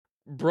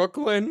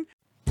Brooklyn.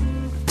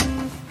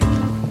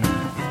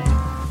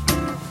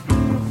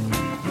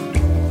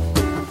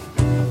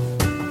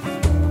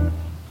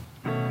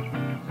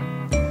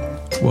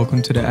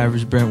 Welcome to the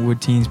Average Brentwood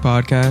Teens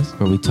podcast,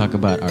 where we talk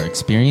about our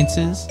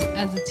experiences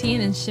as a teen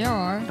and share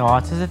our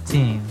thoughts as a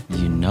teen.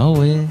 You know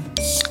it.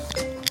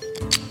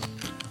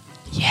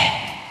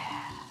 Yeah.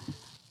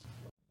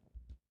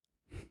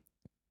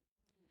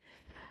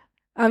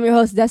 I'm your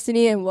host,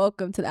 Destiny, and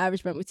welcome to the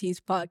Average Brentwood Teens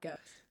podcast.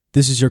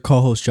 This is your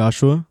co-host,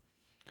 Joshua.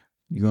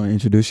 You gonna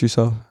introduce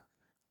yourself?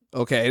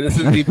 Okay, this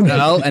is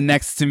Bell, and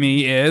next to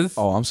me is...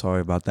 Oh, I'm sorry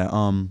about that.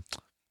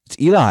 It's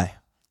Eli.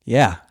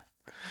 Yeah.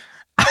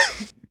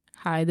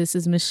 Hi, this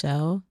is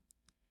Michelle.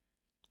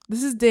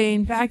 This is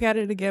Dane, back at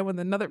it again with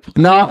another...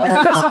 No.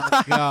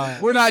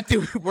 We're not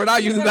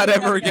using that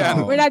ever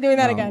again. We're not doing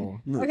that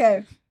again.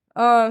 Okay.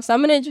 So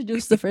I'm gonna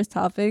introduce the first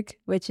topic,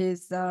 which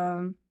is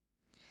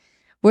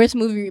worst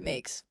movie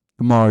remakes.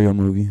 The Mario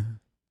movie.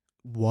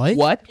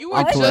 What? You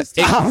are just...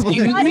 I'm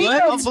playing.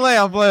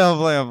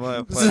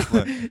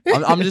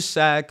 I'm just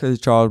sad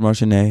because Charles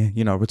Martinet,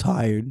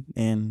 retired,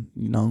 and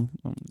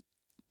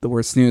The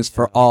worst news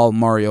for all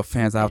Mario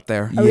fans out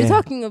there. Are we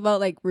talking about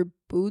like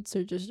reboots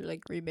or just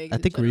like remakes? I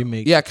think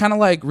remakes. Yeah, kind of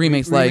like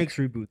remakes,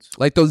 reboots.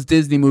 like those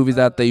Disney movies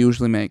that they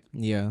usually make.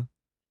 Yeah.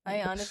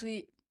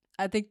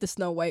 I think the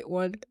Snow White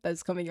one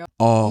that's coming out.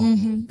 Oh.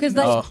 Because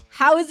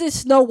how is it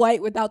Snow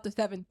White without the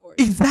seven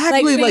dwarfs?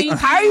 Exactly.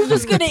 How are you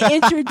just gonna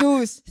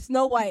introduce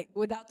Snow White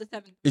without the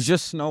seven dwarfs? It's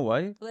just Snow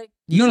White?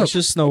 No, it's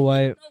just Snow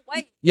White. Snow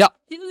White. Yeah.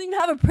 He doesn't even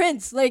have a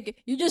prince.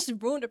 You just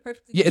ruined it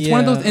perfectly. Yeah, it's one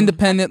of those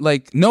independent,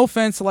 no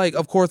offense to,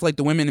 of course,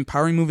 the women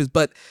empowering movies,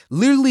 but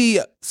literally,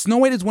 Snow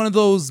White is one of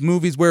those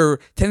movies where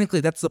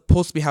technically that's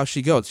supposed to be how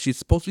she goes. She's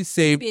supposed to be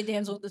saved. Be a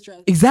damsel in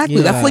distress. Exactly.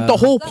 Yeah. That's the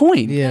whole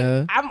point.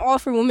 Yeah. I'm all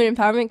for women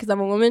empowerment because I'm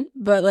a woman,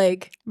 but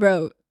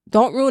bro,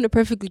 don't ruin a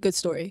perfectly good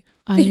story.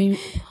 I mean,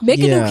 make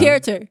a new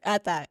character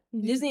at that.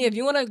 Disney, if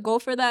you want to go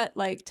for that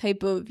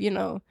type of,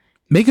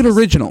 Make it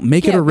original.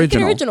 Make it original. Make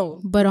it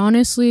original. but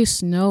honestly,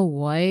 Snow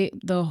White,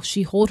 though,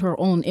 she hold her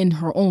own in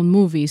her own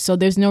movie, so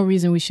there's no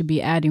reason we should be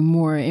adding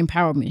more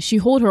empowerment. She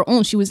hold her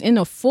own. She was in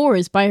a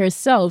forest by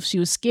herself. She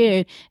was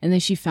scared, and then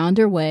she found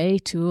her way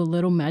to a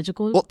little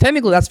magical. Well,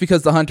 technically, that's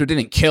because the hunter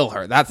didn't kill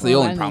her. That's the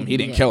Well, only I problem. mean, He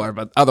didn't yeah. kill her,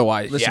 but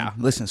otherwise,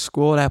 Listen,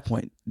 scroll that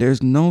point.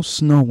 There's no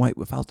Snow White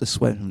without the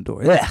sweating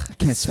door. Ugh, I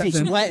can't speak.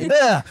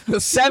 The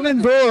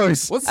seven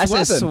doors. What's I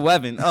said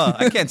sweating? sweating.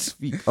 I can't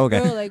speak. Okay.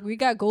 Bro, we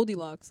got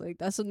Goldilocks.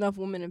 That's enough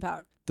women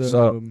empowered.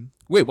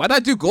 Wait, why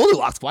not do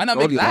Goldilocks? Why not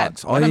make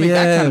Goldilocks. that? Why not make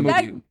that kind of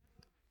movie?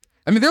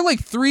 I mean, there are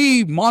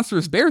 3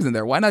 monstrous bears in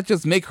there. Why not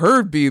just make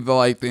her be the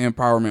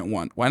empowerment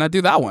one? Why not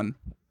do that one?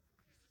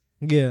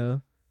 Yeah.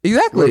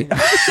 Exactly.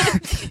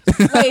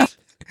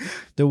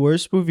 The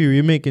worst movie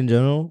remake in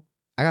general,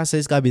 I gotta say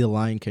it's gotta be The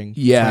Lion King.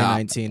 Yeah.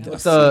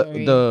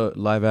 2019. The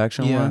live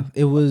action one?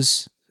 It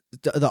was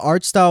the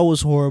art style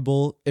was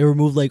horrible. It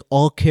removed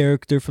all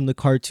character from the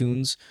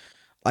cartoons.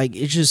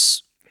 It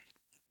just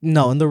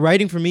and the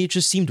writing for me it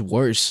just seemed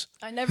worse.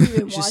 I never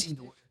even watched it.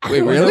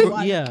 Wait,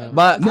 really? Yeah.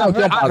 But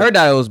I heard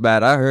that it was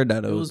bad. I heard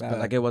that it was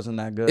bad. It wasn't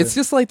that good. It's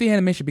just the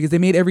animation because they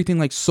made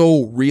everything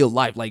so real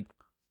life.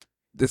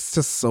 It's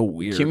just so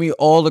weird. Can we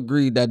all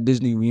agree that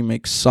Disney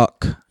remakes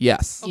suck?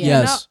 Yes. Okay,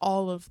 Yes. not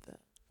all of them.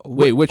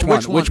 Wait, which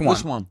one? Which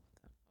one?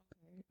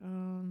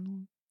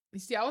 You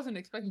see, I wasn't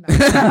expecting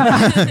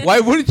that. Why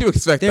wouldn't you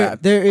expect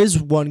that? There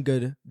is one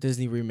good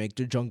Disney remake,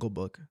 The Jungle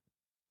Book.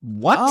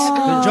 What?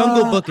 The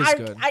Jungle Book is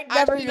good. I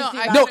never Actually, even no, seen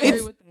I that. No,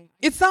 agree with them.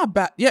 It's not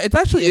bad. Yeah, it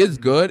actually is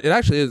good. It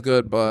actually is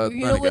good, but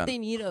You then know again. what they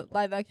need a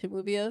live action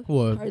movie of?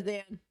 What?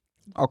 Tarzan.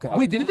 Okay.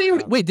 Wait, didn't they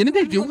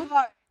do?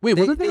 Wait,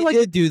 wasn't They there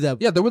did do that.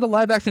 Yeah, there was a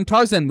live action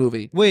Tarzan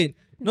movie. Wait,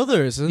 no,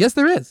 there isn't. Yes,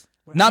 there is.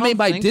 Not don't made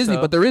by think Disney,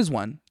 so. but there is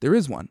one. There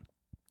is one.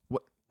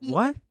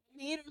 What?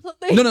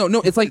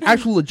 No. It's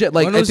actual legit.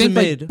 When I was it think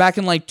made? back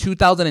in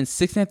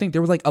 2016, I think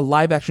there was a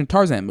live action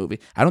Tarzan movie.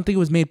 I don't think it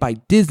was made by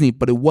Disney,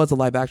 but it was a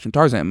live action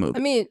Tarzan movie. I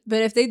mean,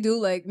 but if they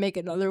do make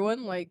another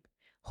one,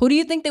 who do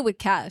you think they would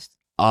cast?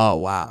 Oh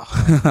wow.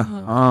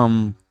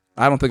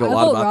 I don't think a I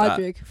lot vote about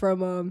Roderick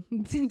from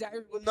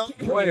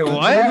Wait,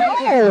 what?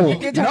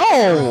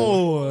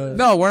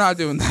 No, we're not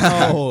doing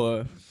that.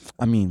 Oh.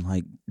 I mean,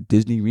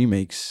 Disney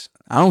remakes.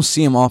 I don't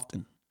see them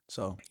often.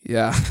 So,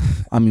 Yeah.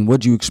 I mean,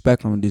 what do you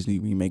expect from a Disney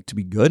remake to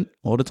be good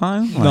all the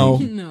time? No.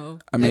 No.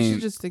 I They mean,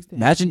 should just stick to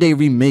Imagine they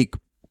remake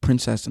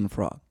Princess and the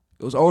Frog.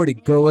 It was already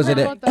good, wasn't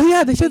it? Oh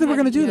yeah, they said they were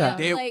gonna do that.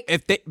 Yeah.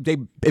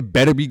 It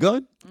better be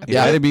good. It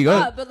better be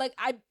good. but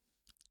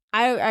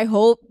I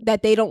hope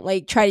that they don't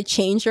try to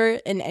change her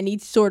in any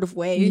sort of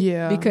way.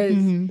 Yeah.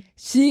 Because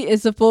she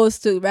is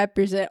supposed to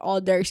represent all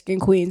dark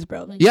skinned queens,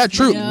 bro. Yeah,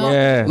 true.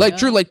 Yeah.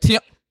 True.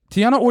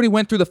 Tiana already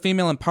went through the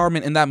female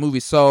empowerment in that movie,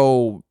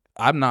 so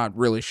I'm not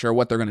really sure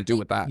what they're gonna do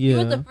with that. She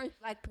was Yeah. the first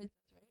black princess.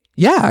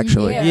 Yeah,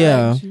 actually.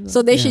 Yeah. Yeah.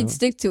 So they Yeah. should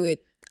stick to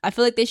it. I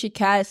feel like they should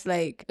cast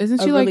Isn't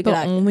a she really the good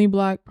actor. only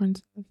black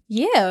princess?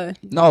 Yeah.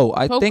 No,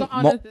 I think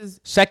Pocahontas is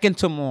second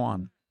to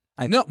Moana.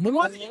 No,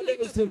 Moana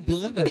is a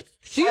blood.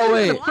 She Oh,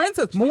 is wait. a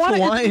princess. Moana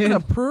isn't even a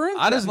princess.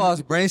 I just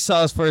lost brain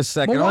cells for a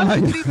second. Moana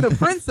isn't even a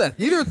princess.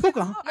 Neither is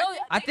Pocahontas.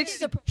 I think She's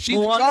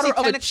the Moana- daughter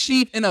of a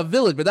chief in a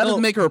village, but that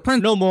doesn't make her a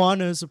princess. No,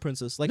 Moana is a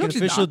princess, like No, an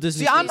she's official not.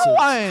 Disney. See, I know princess.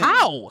 I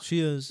How? She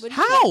is. What do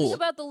you How? think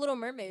about the Little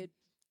Mermaid?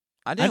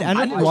 I I didn't.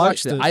 didn't I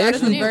watch it. I That's a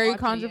actually very watch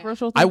it, yeah.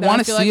 controversial I thing. that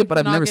wanna feel see like it, but we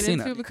I've cannot never get seen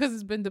into it. because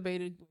it's been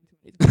debated.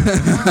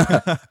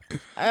 I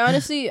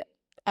honestly,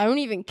 I don't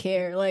even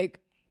care. Like,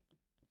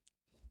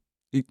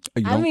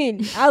 I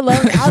mean, I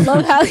love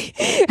Halle.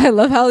 I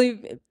love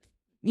Halle.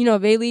 You know,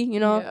 Bailey. You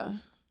know, Yeah.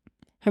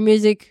 her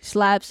music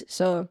slaps.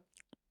 So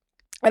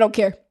I don't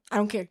care. I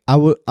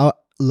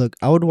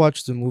would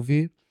watch the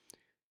movie.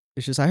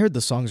 It's just I heard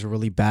the songs are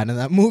really bad in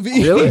that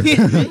movie.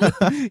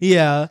 Really?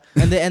 Yeah,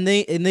 and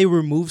they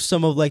removed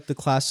some of like the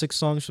classic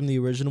songs from the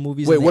original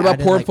movies. Wait, and what they about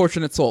added, Poor like,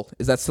 Unfortunate Soul?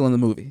 Is that still in the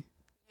movie?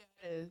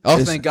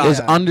 Oh, thank God. It's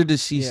Under the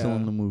Sea still Yeah.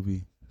 in the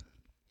movie.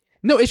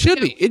 No, it should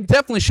be. It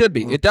definitely should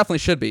be. It definitely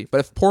should be. But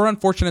if Poor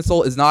Unfortunate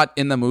Soul is not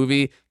in the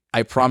movie,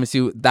 I promise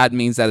you that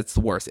means that it's the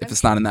worst if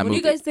it's not in that What do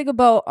movie. you guys think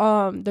about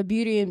the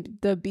Beauty and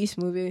the Beast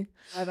movie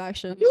live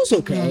action? It was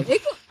okay. I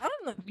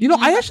don't know. You know,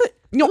 I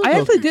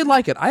actually did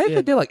like it. I actually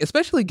Yeah. did like,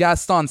 especially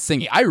Gaston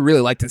singing. I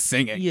really liked his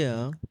singing.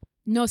 Yeah,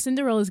 No,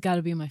 Cinderella's got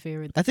to be my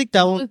favorite. I think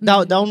that one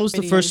that one was the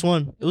Pretty first good.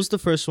 one. It was the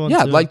first one.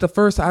 Yeah, too. like the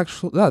first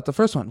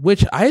one,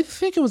 which I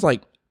think it was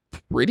like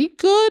pretty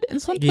good in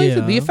some places.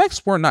 Yeah. The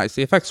effects were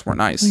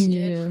nice.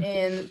 Yeah.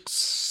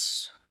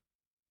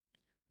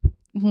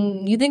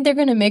 And you think they're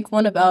gonna make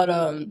one about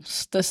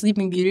the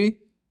Sleeping Beauty?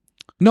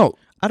 No,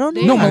 I don't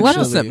know. no, actually.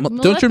 Maleficent. Don't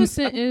you?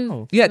 Maleficent is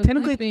Oh. Yeah, the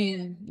technically-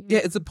 sleeping- Yeah,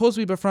 it's supposed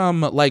to be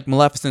from like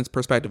Maleficent's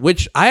perspective,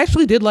 which I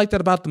actually did like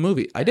that about the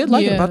movie. I did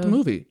like it about the Yeah.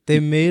 movie. They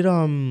made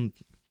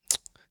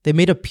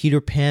a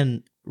Peter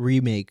Pan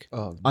remake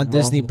on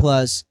Disney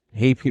Plus,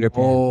 Hey, Peter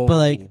Pan. but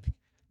like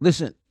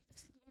Listen.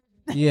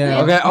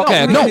 yeah,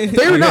 Okay. No,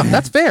 fair enough.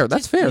 That's fair.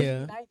 That's fair.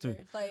 yeah.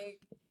 Like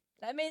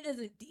that man is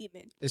a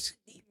demon. It's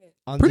Demon.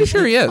 on Pretty Disney-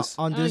 sure he is.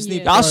 on Oh, Disney.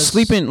 yeah. I was Plus.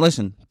 sleeping.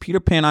 Listen, Peter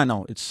Pan, I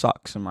know it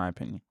sucks in my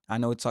opinion. I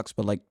know it sucks,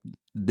 but like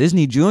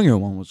Disney Junior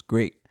one was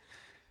great.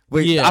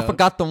 Wait, Yeah. I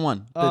forgot the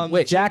one.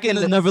 Wait, Jack and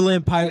the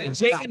Neverland Pirate.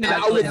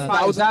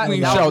 That was a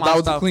clean show. That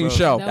was a clean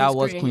show. That That was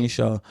was great. clean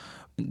show.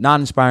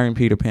 Not inspiring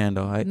Peter Pan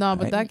though. No,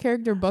 but that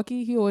character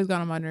Bucky, he always got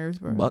on my nerves,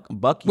 bro.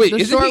 Bucky. Wait, the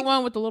is short it?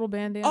 one with the little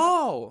bandana.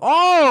 Oh,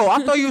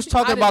 I thought you was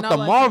talking I did about not the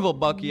like Marvel it.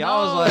 Bucky. I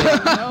No, was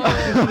like,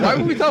 no. Why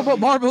would we talk about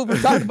Marvel? We're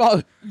talking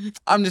about.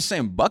 I'm just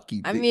saying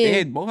Bucky. I They mean-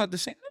 had both had the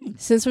same name.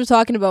 Since we're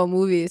talking about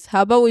movies,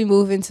 how about we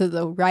move into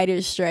the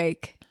writers'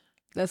 strike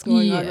that's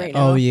going on Yeah. right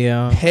now? Oh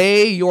yeah.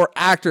 Pay your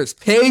actors.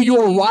 Pay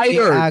your Pay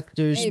writers.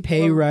 actors, Hey,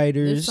 pay bro,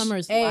 writers. This summer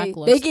is Hey,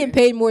 lackluster. they getting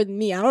paid more than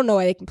me. I don't know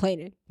why they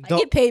complaining. I Don't-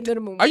 get paid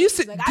minimum. Are you? wage.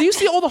 See, do you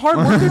see all the hard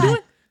work they're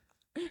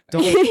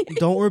doing?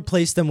 Don't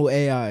replace them with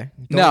AI.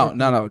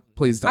 No.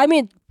 Please don't. I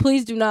mean,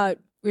 please do not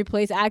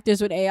replace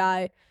actors with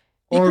AI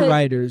Or because-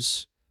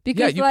 writers. Yeah,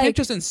 because you like can't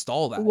just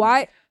install that.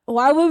 why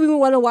would we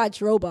want to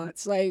watch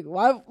robots? Like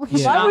why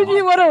Yeah. would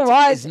you want to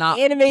watch It's not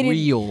animated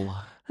real.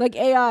 like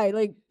AI?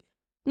 Like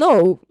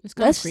no, It's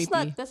kinda that's just creepy.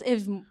 not. That's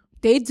if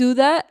they do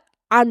that,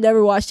 I'm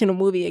never watching a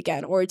movie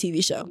again or a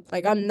TV show.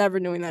 Like I'm never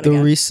doing that The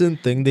again.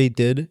 recent thing they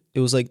did, it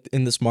was like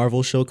in this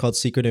Marvel show called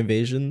Secret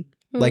Invasion.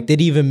 Hmm. Like they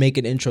didn't even make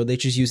an intro. They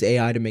just used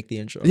AI to make the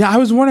intro. Yeah, I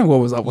was wondering what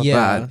was up with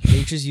yeah. that.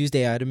 They just used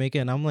AI to make it,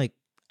 and I'm like,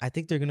 I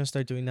think they're gonna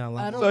start doing that a I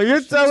lot. don't- So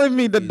you're telling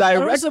me the I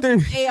don't support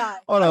director? AI.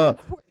 Hold on.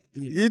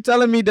 You're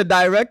telling me the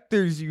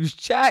directors use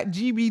Chat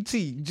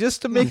GBT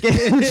just to make an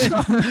intro?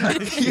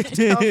 You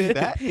tell me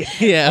that?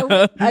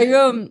 Yeah.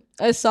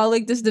 I saw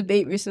like this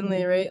debate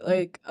recently, right?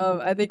 Like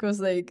I think it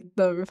was like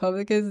the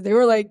Republicans. They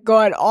were like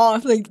going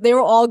off, like they were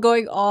all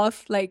going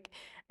off, like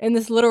in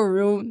this little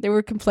room. They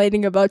were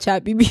complaining about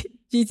Chat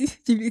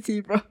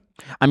GBT, bro.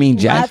 I mean,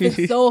 Jack.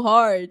 Laughing so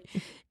hard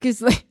because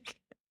like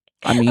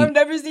I mean, I've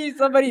never seen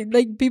somebody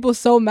like people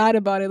so mad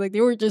about it. Like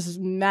they were just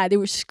mad. They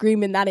were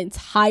screaming that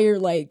entire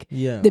like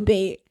Yeah.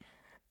 debate.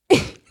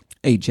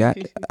 hey, Jack.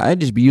 I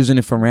just be using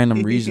it for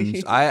random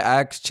reasons. I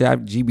asked Chat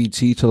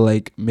GBT to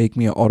like make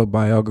me an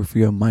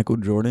autobiography of Michael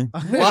Jordan.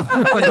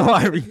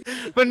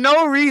 For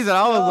no reason.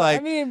 I was I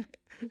like, mean,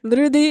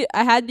 literally,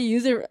 I had to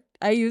use it.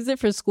 I used it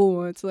for school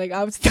once. Like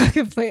I was not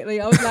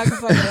complaining. I was not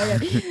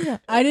complaining.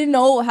 Like, I didn't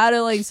know how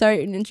to like start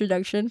an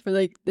introduction for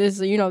like this.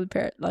 You know,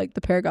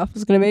 the paragraph I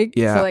was gonna make.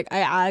 Yeah. So like I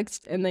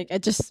asked, and like I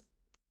just,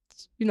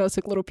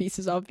 took little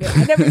pieces of it.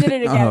 I never did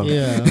it again. Oh.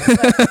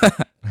 Yeah.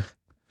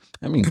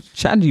 I mean,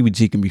 Chat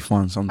GBT can be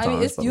fun sometimes. I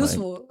mean, it's but, like,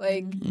 useful.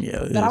 Like,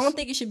 yeah, it but I is. don't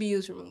think it should be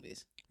used for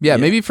movies. Yeah,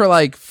 maybe for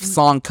like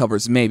song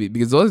covers, maybe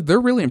because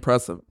they're really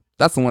impressive.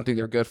 That's the one thing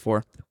they're good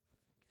for.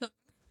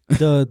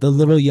 The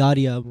Little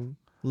Yachty album.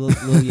 Lil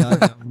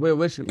Yachty album. Wait,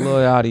 which Lil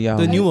Yachty The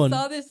album? new one.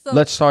 Saw this song.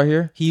 Let's start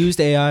here. He used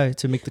AI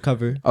to make the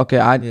cover. Okay,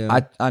 Yeah.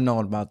 I know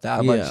about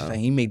that. Yeah. But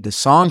he made the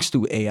songs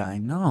through AI.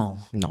 No,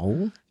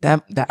 No.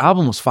 that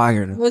album was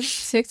fire. It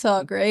was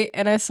TikTok, right?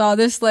 And I saw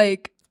this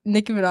like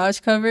Nicki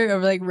Minaj cover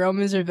of like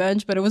Roman's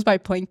Revenge, but it was by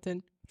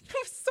Plankton.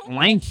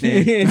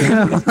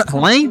 Plankton.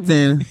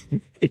 Plankton.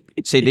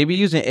 Say they be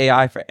using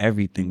AI for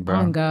everything, bro.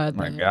 Oh, God,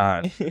 My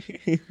man.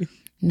 God.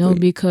 No,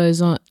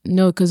 because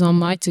on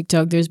my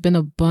TikTok, there's been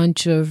a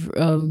bunch of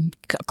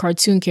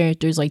cartoon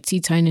characters like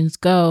Teen Titans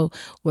Go,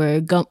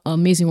 where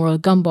Amazing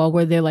World Gumball,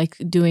 where they're like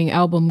doing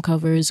album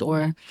covers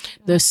or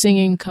they're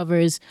singing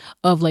covers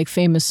of like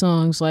famous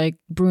songs, like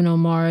Bruno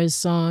Mars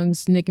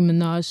songs, Nicki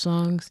Minaj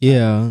songs.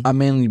 Yeah. I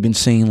mainly been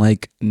seeing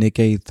like Nick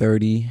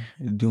A30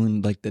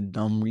 doing like the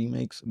dumb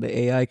remakes of the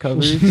AI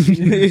covers.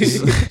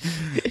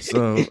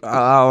 So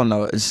I don't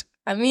know.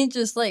 I mean,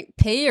 just like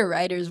pay your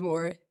writers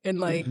more and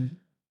like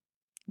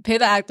pay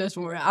the actors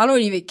more. I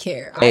don't even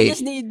care. Hey.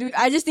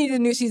 I just need a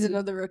new season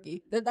of The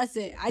Rookie. That's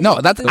it. I No,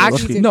 just that's need a new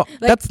actually season. no. Like,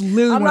 That's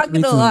literally. I'm what not gonna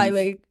makes lie. sense.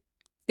 Like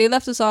they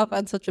left us off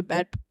on such a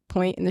bad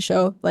point in the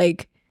show.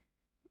 Like,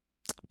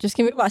 just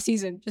give me my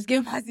season. Just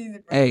give me my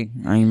season. Bro. Hey,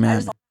 I ain't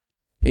mad. just-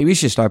 Hey, we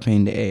should start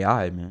paying the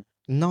AI, man.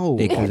 No.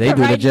 Because they do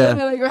the Right? job.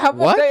 Like, how-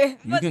 What? they-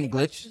 You can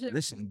glitch.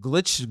 Listen,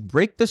 glitch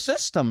break the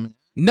system.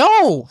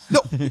 No.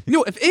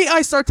 If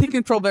AI start taking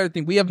control of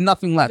everything, we have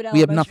nothing left. We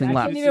have nothing I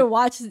left. can't even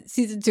watch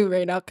season 2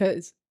 right now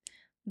because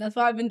that's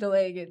why I've been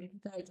delaying it. the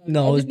entire time. I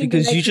No, it's just need the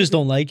because you next just season.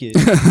 don't like it.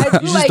 I do You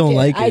just like don't it.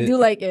 like I it. do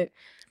like it.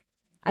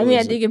 I What mean,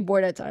 I is do get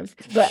bored at times,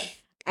 but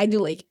I do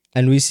like it.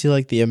 And we see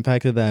like the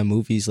impact of that in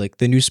movies. Like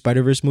the new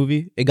Spider-Verse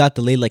movie, it got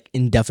delayed like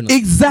indefinitely.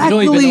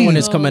 Exactly. You don't even know when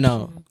it's Oh, coming true.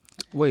 out.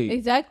 Wait.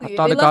 Exactly. I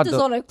thought They it got left us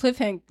the- on a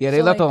cliffhanger. Yeah, they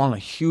So, left it like, on a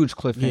huge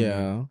cliffhanger.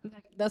 Yeah.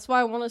 That's why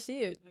I want to see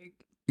it. Like,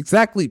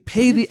 Exactly.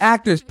 Pay the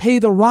actors. Pay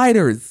the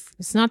writers.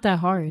 It's not that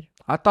hard.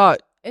 I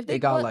thought if they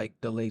got want- like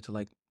delayed to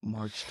like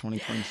March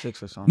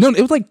 2026 or something. No,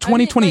 it was like I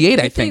mean, 2028. like,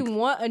 I if they think.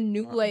 want a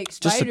new like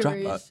Just to drop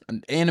Spider-Verse.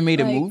 an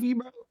animated like- movie,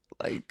 bro.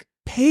 Like,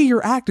 Pay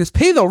your actors.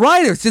 Pay the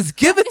writers. Just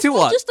give it It's to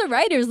not us. just the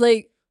writers,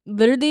 like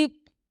literally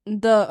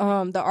the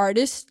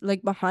artists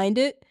like behind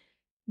it,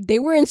 they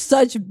were in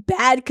such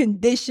bad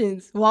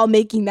conditions while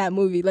making that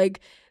movie. Like,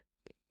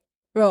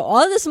 bro,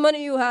 all this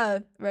money you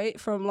have, right,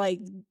 from like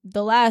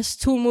the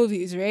last 2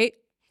 movies, right?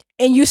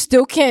 And you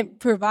still can't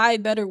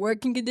provide better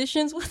working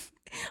conditions with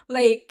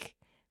like,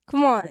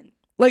 come on.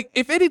 Like,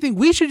 if anything,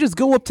 we should just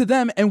go up to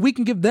them and we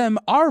can give them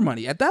our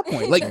money at that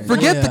point. Like,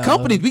 forget the Yeah.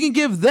 companies. We can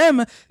give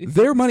them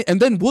their money and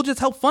then we'll just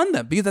help fund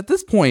them. Because at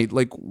this point,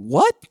 like,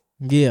 what?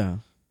 Yeah.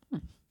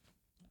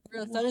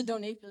 Bro, start a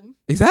donation.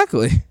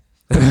 Exactly.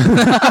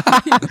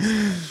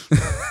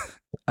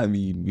 I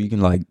mean, we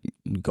can like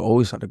go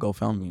always start to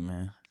GoFundMe,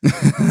 man.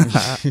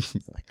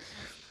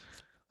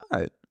 All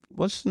right,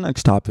 what's the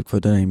next topic for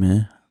today,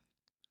 man?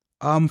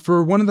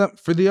 For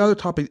the other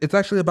topic, it's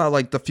actually about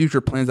like the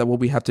future plans that what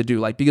we have to do.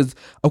 Like, because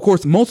of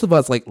course, most of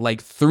us,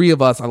 like 3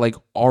 of us are like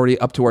already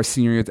up to our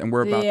senior years and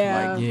we're about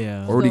Yeah. to like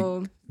Yeah. already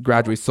So,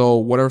 graduate. So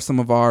what are some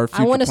of our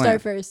future I want to plans?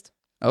 start first.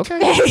 Okay.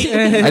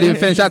 I didn't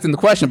finish asking the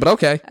question, but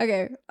okay.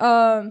 Okay.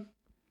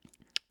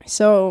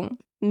 So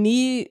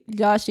me,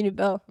 Josh, and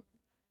Bell.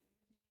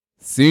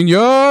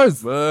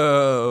 Seniors.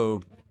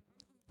 Whoa!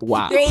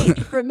 Wow. Great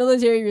for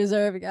military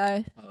reserve,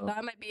 guy. So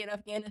I might be in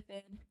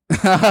Afghanistan.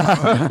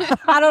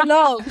 I don't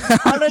know.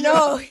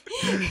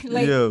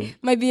 Like, Yo.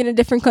 might be in a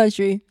different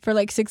country for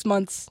like 6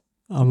 months.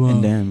 I'm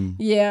And then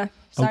Yeah.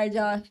 Sorry,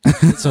 Josh.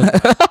 so,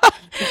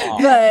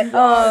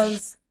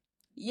 But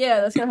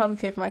yeah, that's gonna help me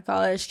pay for my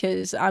college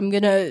because I'm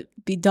gonna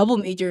be double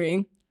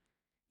majoring.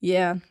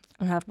 Yeah,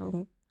 I'm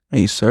having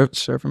hey,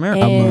 serve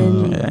America.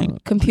 and Yeah.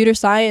 computer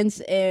science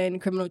and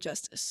criminal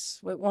justice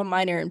with 1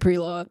 minor in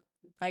pre-law,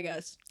 I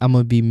guess. I'm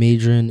gonna be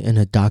majoring in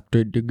a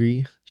doctorate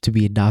degree to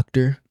be a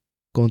doctor,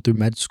 going through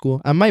med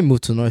school. I might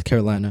move to North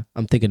Carolina.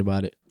 I'm thinking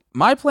about it.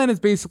 My plan is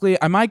basically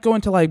I might go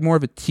into like more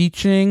of a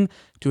teaching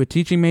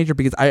major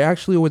because I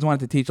actually always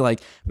wanted to teach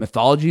like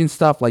mythology and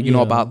stuff, like you know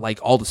Yeah. about like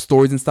all the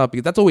stories and stuff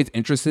because that's always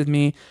interested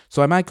me.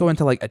 So I might go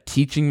into like a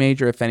teaching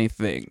major if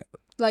anything.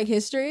 Like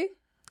history.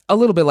 A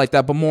little bit like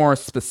that, but more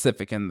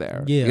specific in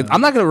there. Yeah. Because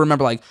I'm not gonna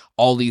remember like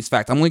all these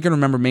facts. I'm only gonna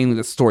remember mainly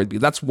the stories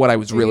because that's what I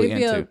was You're really gonna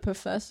be a into.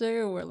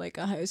 professor or like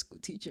a high school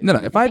teacher? No,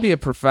 if I be a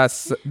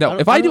professor, no,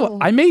 if I I do,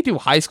 don't- I may do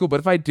high school, but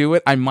if I do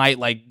it, I might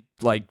like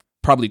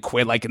probably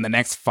quit like in the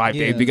next 5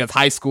 days Yeah. because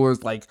high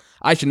schoolers, like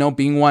I should know,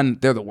 being one,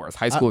 they're the worst.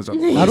 High schoolers are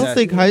the worst. I don't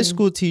think high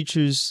school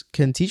teachers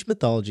can teach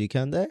mythology,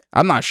 can they?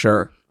 I'm not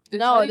sure.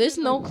 No, there's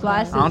no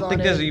classes. I don't on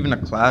think it. there's even a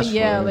class.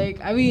 Yeah, for it.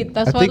 like I mean,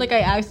 that's I why think- like I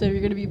asked if you're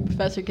gonna be a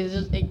professor because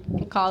like,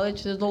 in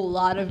college there's a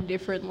lot of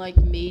different like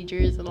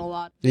majors and a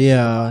lot. Of different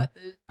Yeah.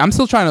 classes. I'm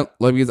still trying to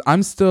like because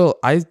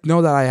I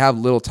know that I have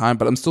little time,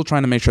 but I'm still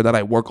trying to make sure that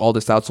I work all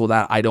this out so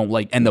that I don't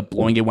like end up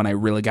blowing it when I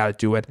really got to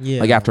do it, Yeah.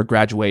 like after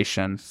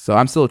graduation. So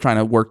I'm still trying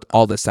to work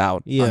all this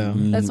out. Yeah.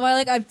 That's why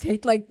like I've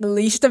picked like the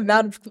least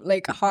amount of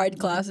like hard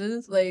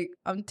classes. Like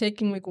I'm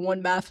taking like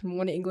 1 math and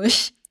 1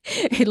 English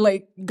in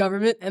like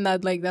government, and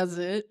that's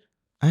it.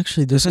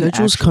 Actually, the There's an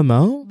schedules actual- come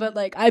out. But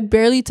like I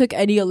barely took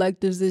any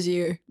electives this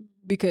year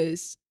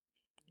because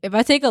if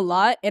I take a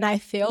lot and I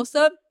fail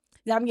some,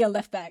 then I'm getting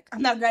left back.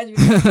 I'm not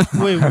graduating.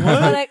 Wait, But,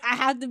 what? like, I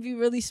have to be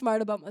really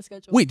smart about my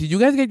schedule. Wait, did you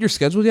guys get your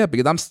schedule yet?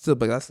 Because I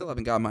still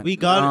haven't got mine. We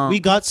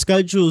got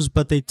schedules,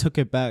 but they took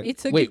it back. It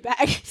took Wait. it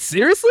back.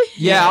 Seriously?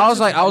 Yeah, I was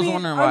mean,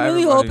 wondering why. I'm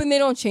really everybody- hoping they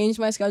don't change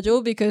my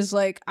schedule because,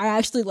 like, I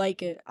actually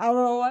like it. I don't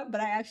know what, but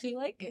I actually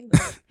like it.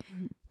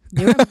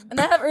 And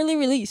I have early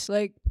release.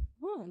 Like,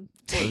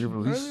 Early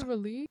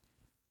release.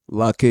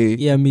 Lucky.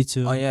 Yeah, me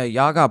too. Oh yeah,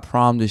 y'all got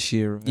prom this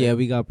year. Right? Yeah,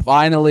 we got.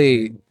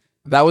 Finally.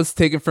 That was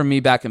taken from me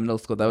back in middle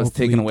school. That was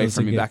Hopefully taken it away from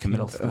doesn't me get back in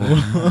middle school.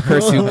 canceled.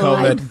 Curse you, I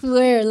COVID.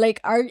 swear,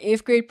 like, our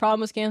 8th grade prom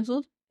was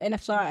canceled. And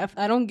if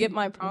I don't get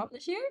my prom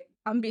this year,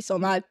 I'm gonna be so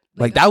mad.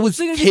 Like, that was it's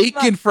gonna be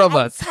taken like, from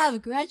I us.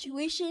 have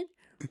graduation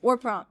or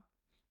prom.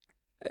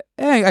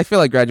 I feel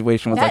like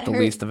graduation was like That the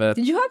hurt. least of it.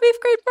 Did you have 8th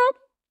grade prom?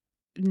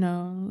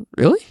 No,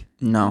 Really?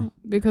 No.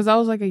 because that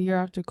was like a year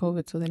after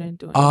COVID, so they didn't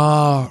do it.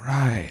 Oh,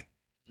 right.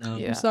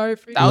 Yeah. I'm sorry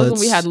for you. That was when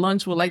we Let's- had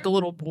lunch with like the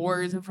little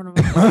boards in front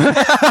of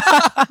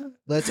us.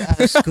 Let's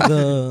ask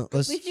the At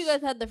least you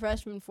guys had the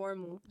freshman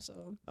formal.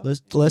 So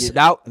let's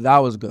That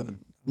was good.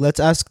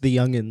 let's ask the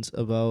youngins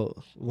about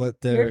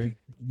what their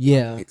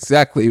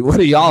Exactly. What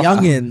are y'all?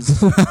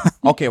 youngins.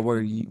 Okay,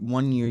 we're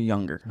 1 year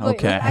younger. Wait,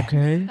 Okay. what?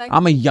 Okay.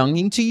 I'm a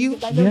youngin to you.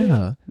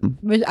 Yeah.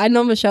 But I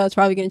know Michelle's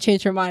probably gonna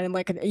change her mind in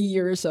like a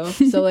year or so.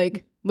 So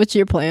like, what's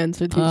your plans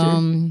for the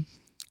future?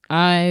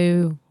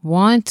 I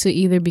want to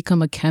either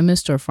become a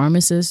chemist or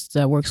pharmacist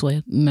that works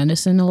with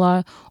medicine a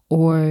lot,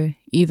 or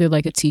either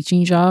like a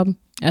teaching job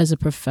as a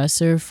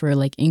professor for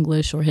like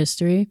English or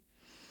history,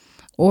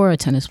 or a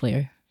tennis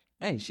player.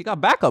 Hey, she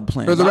got backup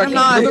plans. For the, record, I'm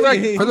not-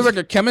 for the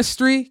record,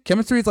 chemistry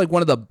is like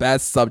one of the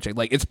best subjects.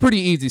 Like, it's pretty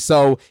easy.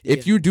 So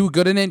if you do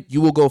good in it, you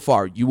will go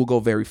far. You will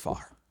go very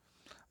far.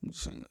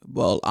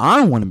 Well,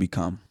 I want to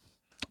become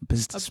a A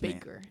businessman.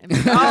 baker.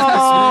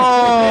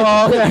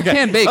 Oh, You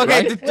can't bake,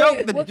 right? the joke.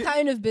 Wait, what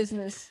kind of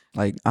business?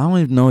 Like, I don't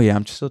even know yet.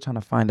 I'm just still trying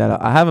to find that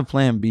out. I have a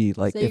plan B.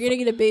 Like, So you're if-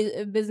 gonna get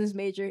a business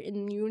major,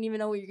 and you don't even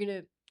know what you're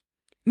gonna.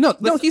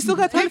 No, he still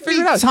got time to Take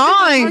figure it me out.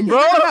 time,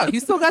 bro. He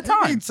still got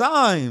time.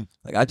 time.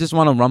 Like, I just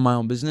want to run my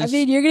own business. I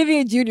mean, you're gonna be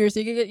a junior, so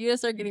you gotta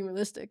start getting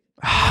realistic.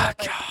 Ah,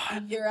 Like,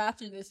 God. a year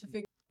after this, to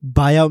figure.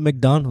 Buy out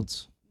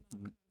McDonald's.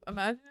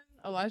 Imagine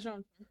Elijah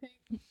on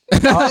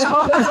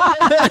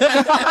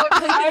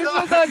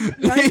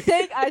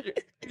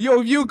Yo,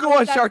 if you go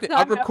on Shark Tank,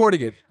 I'm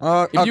recording it.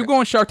 If you go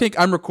on Shark Tank,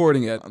 I'm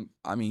recording it.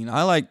 I mean,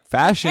 I like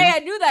fashion. Hey, I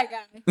knew that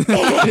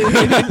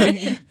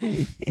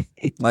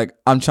guy. Like,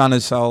 I'm trying to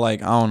sell,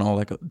 like, I don't know,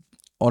 like a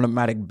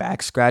automatic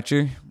back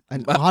scratcher.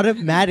 An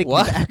automatic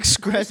What? back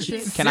scratcher.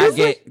 Can I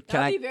get?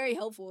 Can That'd I? be very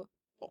helpful.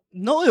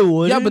 No, it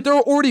wouldn't. Yeah, but there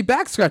are already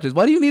back scratches.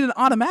 Why do you need an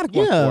automatic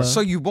one Yeah. for? So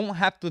you won't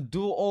have to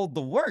do all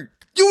the work.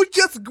 You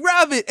just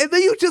grab it and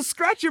then you just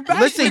scratch your back.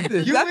 Listen,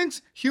 with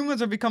it.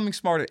 humans are becoming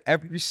smarter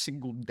every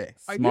single day.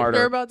 Are you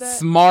sure about that?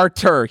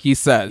 Smarter, he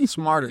said.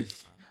 Smarter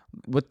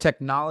with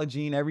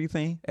technology and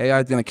everything. AI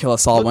is gonna kill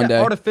us all Look one at day.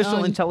 artificial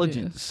Oh,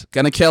 intelligence.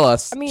 Gonna kill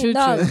us. I mean, True,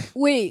 nah, true.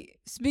 wait.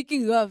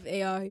 Speaking of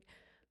AI,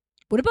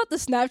 what about the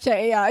Snapchat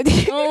AI?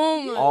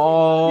 Oh my.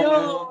 Oh,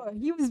 Yo,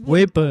 he was.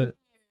 Wait, but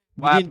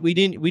What we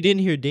didn't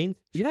hear Dane.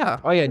 Yeah.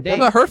 oh yeah, What Dave.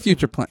 about her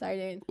future plan? Sorry,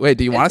 Dane. Wait,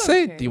 do you want It's to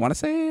say? okay. Do you want to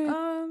say?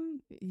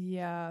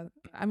 Yeah.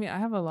 I mean, I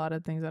have a lot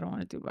of things I don't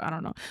want to do, but I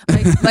don't know.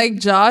 Like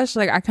Josh,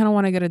 like I kind of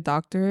want to get a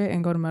doctorate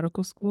and go to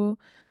medical school.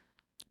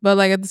 But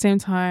like at the same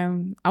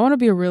time, I want to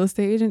be a real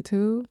estate agent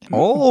too.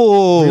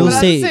 Oh, Real But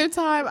at the estate. same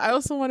time, I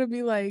also want to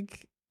be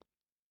like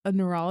a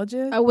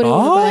neurologist. I wouldn't.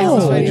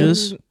 Oh. Oh,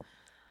 Just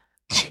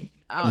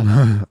I don't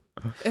know.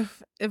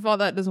 If all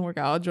that doesn't work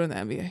out, I'll join the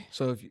NBA.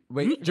 So if you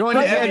wait, join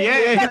the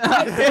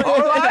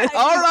NBA.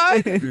 All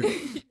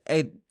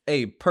right.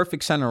 Hey,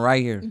 perfect center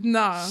right here.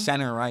 Nah,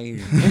 Center right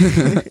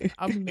here.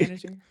 I'll be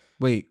managing.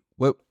 Wait,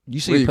 what? You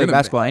said Where you you play gonna be?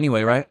 basketball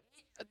anyway, right?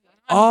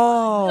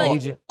 Oh.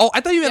 Like- Oh,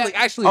 I thought you meant Yeah. like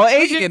actually Oh,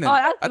 playing agent? it. Oh,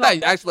 that's I thought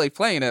you actually like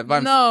playing it. But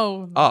I'm-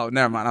 No, Oh,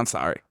 never mind. I'm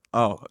sorry.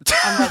 Oh,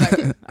 I'm not that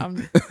good.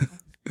 I'm,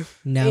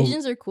 now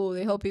Asians are cool.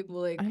 They help people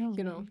like I don't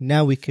you know.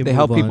 now we can they move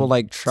help on people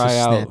like to try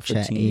out for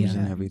Snapchat teams AI.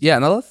 and everything.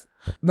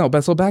 Yeah,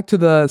 but so back to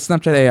the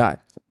Snapchat AI.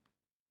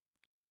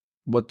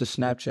 What the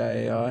Snapchat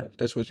AI?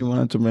 That's what you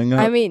wanted to bring up.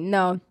 I mean,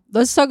 no.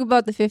 Let's talk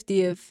about the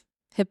 50th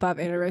hip hop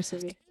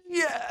anniversary.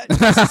 Yeah.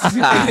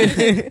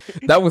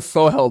 That was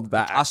so held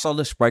back. I saw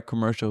the Sprite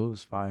commercial. It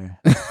was fire.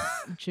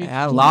 True, It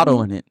had true.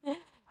 Lotto in it.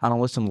 I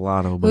don't listen to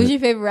Lotto, but Who's your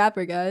favorite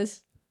rapper,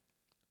 guys?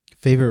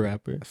 Favorite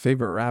rapper.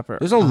 Favorite rapper.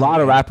 there's a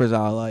lot of rappers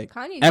I like.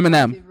 Kanye's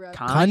Eminem. my favorite rapper.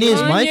 Kanye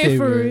is my Kanye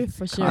favorite.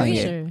 for sure. Kanye.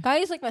 For sure.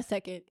 Kanye's like my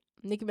second.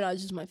 Nicki Minaj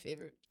is my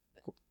favorite.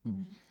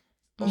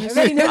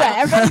 Everybody knew that.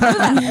 Everybody knew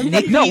that.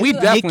 Everybody No, knew we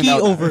that. definitely Nicki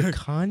know that. over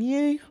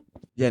Kanye?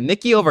 Yeah,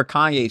 Nicki over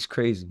Kanye is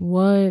crazy.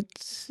 What?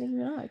 Nicki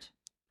Minaj.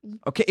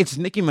 Okay, it's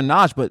Nicki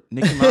Minaj, but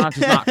Nicki Minaj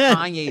is not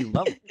Kanye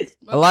level.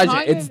 But Elijah,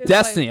 Kanye it's is, like-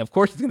 Destiny. Of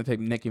course, he's gonna pick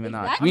Nicki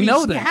Minaj. Exactly. We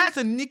know She that. has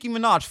a Nicki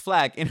Minaj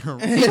flag in her.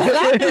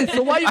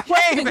 So why you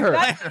playing her?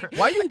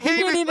 Why you You can't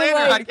even explain her,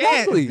 I like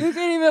can't. you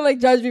can't even like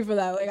judge me for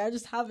that. Like I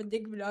just have a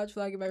Nicki Minaj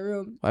flag in my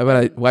room.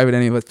 Why would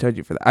any of us judge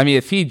you for that? I mean,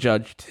 if he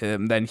judged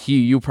him, then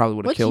you probably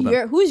would have What's killed him.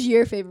 your who's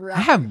your favorite rapper?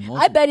 I have I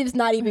multiple. bet it's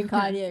not even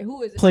Kanye.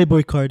 Who is it?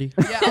 Playboy Cardi.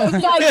 Yeah, I was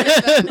gonna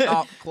say that.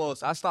 Oh,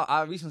 close.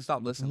 I recently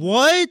stopped listening.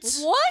 What?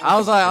 What? I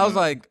was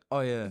like,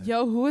 oh yeah.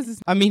 Yo, who is this?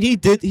 I mean, he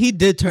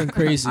did turn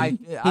crazy. I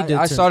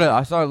turn-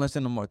 started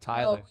listening to more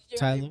Tyler.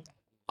 Tyler.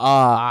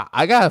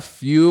 I got a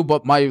few,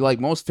 but my like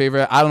most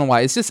favorite, I don't know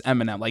why, it's just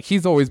Eminem. Like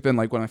he's always been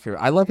like one of my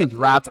favorite. I love his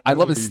rap. I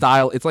love his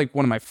style. It's like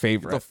one of my The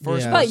favorites.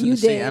 first Yeah. person You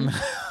to say did.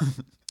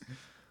 Eminem.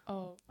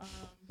 Oh,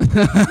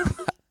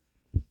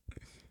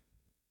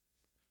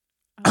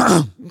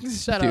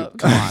 shut Dude, up.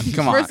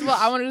 come on. First of all,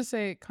 I wanted to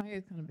say Kanye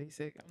is kind of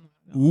basic.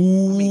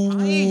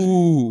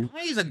 Ooh,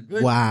 He's a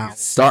good. Wow.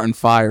 starting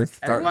fires,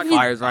 Everybody-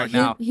 fires right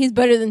now. He's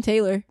better than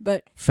Taylor,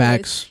 but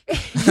Facts.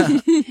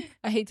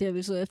 I hate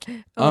Taylor Swift.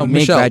 Make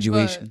Michelle.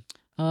 graduation.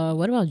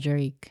 What about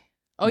Drake?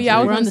 Oh yeah, I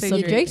was We're on on the the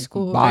subject. Drake's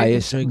cool.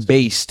 Bias,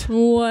 based,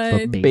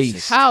 What?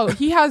 based. How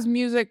he has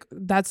music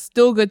that's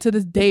still good to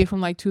this day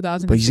from like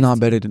 2000. But he's not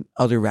better than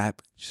other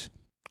rappers.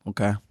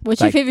 Okay.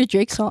 What's Like- your favorite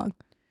Drake song?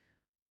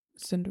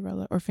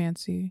 Cinderella or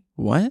Fancy.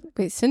 What?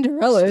 Wait,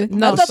 Cinderella.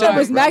 No, I thought that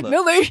was Mac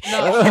Cinderella. Miller.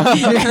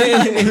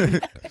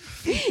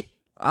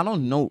 I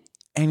don't know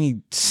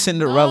any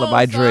Cinderella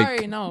by Drake.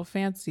 Sorry, no,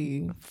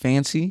 Fancy.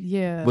 Fancy?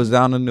 Yeah. Was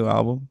that on the new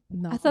album?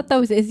 no. I thought that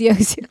was Izzy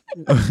Azalea.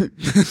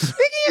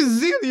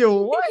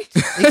 Iggy what?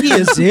 Iggy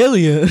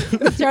Azalea.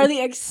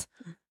 Charlie X.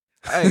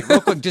 Hey,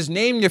 real quick, just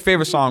name your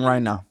favorite song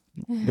right now.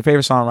 Your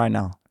favorite song right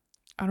now.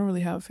 I don't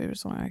really have a favorite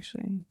song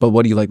actually. But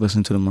what do you like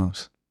listening to the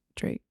most?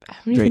 Drake I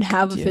don't even Drake.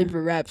 have a Yeah.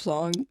 favorite rap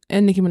song.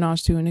 and Nicki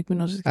Minaj too. And Nicki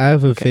Minaj is I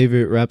have a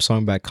favorite rap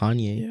song by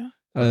Kanye.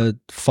 yeah.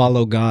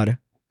 Follow God.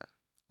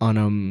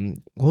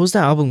 On what was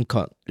that album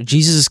called?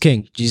 Jesus is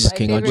King. Jesus My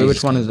King. on favorite- Wait,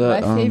 Jesus which one is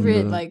that? My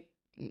favorite the- like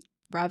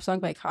rap song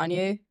by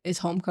Kanye is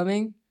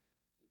Homecoming.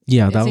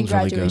 Yeah, It's that in one's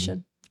really good.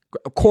 Graduation.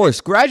 Of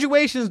course,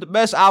 Graduation is the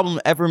best album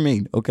ever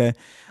made. Okay,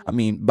 I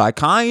mean by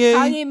Kanye.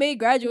 Kanye made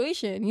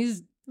Graduation.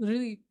 He's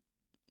literally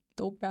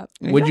dope rap.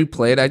 Would you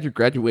play it at your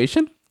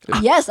graduation?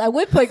 Yes, I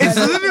would play It's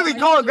Graduation. literally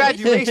called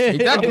Graduation.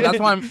 Exactly.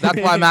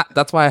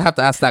 That's why I have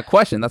to ask that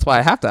question. That's why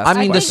I have to ask. I that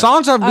mean, the question.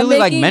 songs are really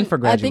like making- meant for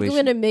I think graduation.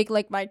 I'm gonna make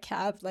like my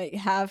cap like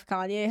half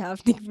Kanye,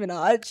 half Nicki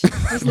Minaj. Just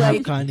Have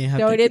like Kanye, have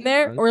throw it Nicki in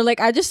there, Minaj. or like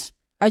I just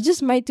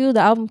might do the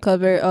album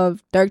cover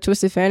of Dark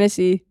Twisted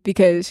Fantasy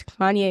because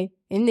Kanye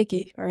and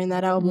Nicki are in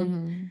that album.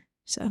 Mhm.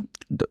 So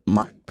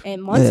My-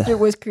 and Monster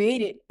was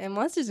created, and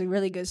Monster's a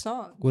really good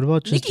song. What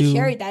about just Nicki do?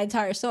 carried that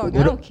entire song. I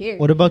What- don't care.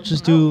 What about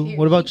just I don't do? care.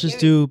 What about Nicki just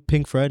carried. do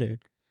Pink Friday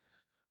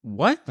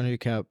what? on your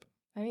cap?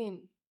 I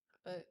mean,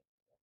 but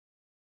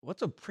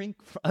What's a Pink?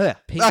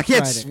 Pink I can't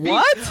Friday. speak.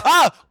 What?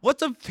 Ah,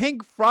 what's a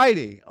Pink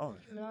Friday? Oh,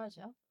 Minaj,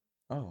 yeah.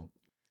 oh.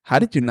 How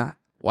did you not?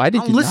 Why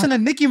did I'm you listening not?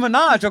 to Nicki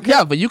Minaj. Okay.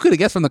 Yeah, but you could have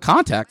guessed from the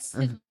context.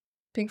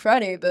 Pink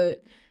Friday,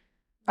 but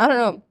I don't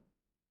know.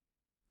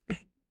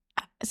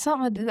 It's not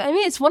my. I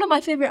mean, it's one of my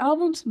favorite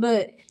albums,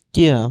 but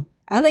Yeah,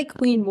 I like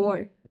Queen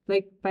more.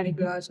 Like by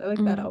Nicki Minaj. I like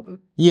that Mm. album.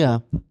 yeah.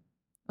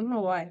 I don't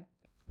know why.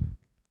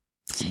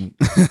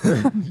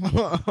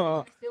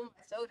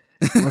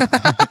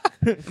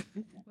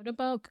 What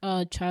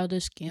about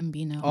Childish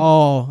Gambino?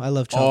 Oh, I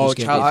love Oh,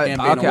 Childish Childish Gambino.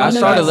 Gambino. Okay, I One of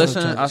started the-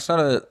 listening. I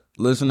started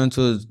listening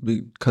to it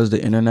because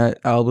the Internet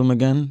album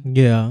again.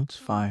 Yeah, It's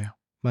fire.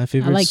 my I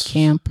favorite. like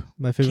Camp.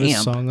 My favorite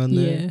Camp. song on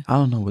there. Yeah. I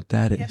don't know what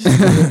that is.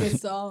 Good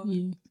song.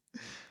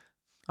 Yeah.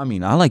 I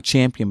mean, I like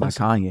Champion by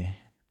Kanye.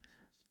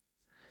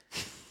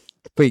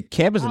 Wait,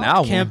 Camp is an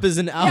album. Camp is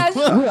an Yeah,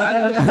 album.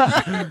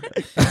 yeah.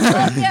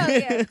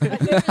 My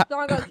favorite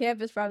song on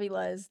Camp is probably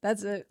Les.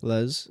 That's it.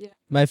 Les. Yeah.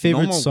 My No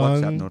favorite more WhatsApp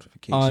song on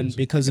notifications.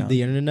 because of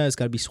the internet has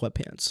got to be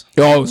Sweatpants.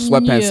 Oh,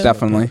 sweatpants, Yeah.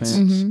 definitely.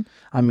 Mhm.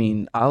 I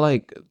mean, I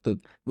like the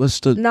what's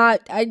the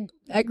Not I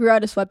grew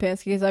out of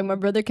sweatpants because like my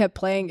brother kept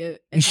playing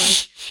it. And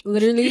like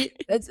literally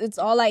it's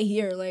all I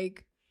hear.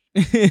 Like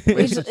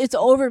it's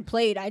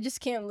overplayed. I just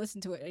can't listen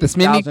to it. This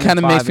made me kind of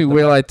 2005 makes me is the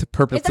realize to it's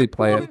purposely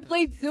play it.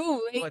 overplayed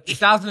too. Like,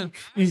 2000.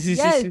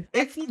 yes,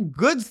 It's a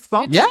good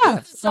song.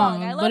 Yeah.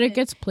 song. I love but it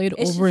gets played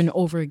It's over just- and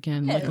over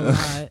again like a Yeah.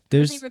 lot.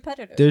 There's Really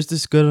repetitive. there's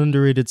this good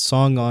underrated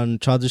song on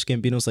Childish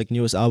Gambino's like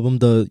newest album.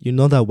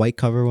 That white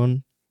cover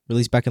one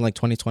released back in like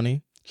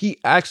 2020. He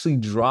actually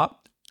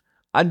dropped.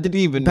 I didn't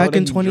even know Back that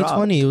in he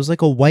 2020, it was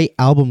like a white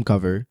album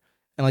cover,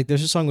 and like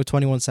there's a song with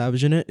 21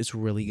 Savage in it. It's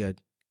really good.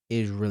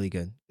 It is really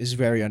good. It's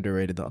very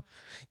underrated though.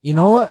 You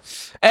know what?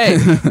 Hey,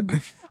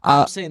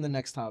 I'm saying the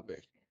next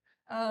topic.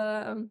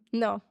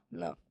 No.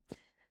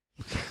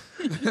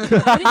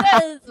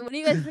 What do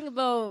you guys think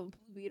about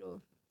Blue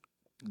Beetle?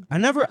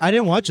 I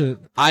didn't watch it.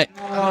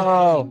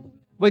 oh,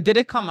 wait, did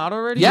it come out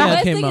already? Yeah. it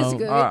I came think it's out.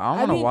 good. All right, I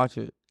want to mean, watch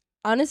it.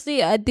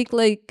 Honestly, I think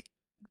like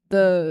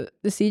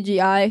the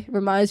CGI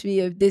reminds me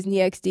of Disney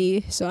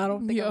XD, so I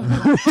don't think I'm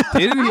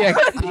Disney gonna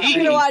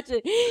XD. watch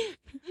it.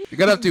 You're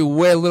gonna have to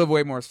be a little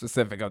way more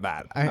specific of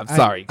that. I'm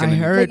sorry. I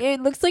Continue. heard. Like,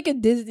 it looks like a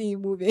Disney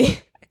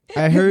movie,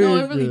 I heard. No,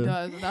 it really the-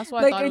 does. That's why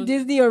I thought like it a was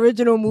Disney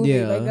original movie.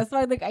 Yeah. Like that's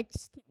why like I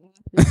just can't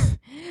watch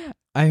it.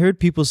 I heard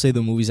people say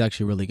the movie's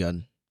actually really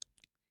good.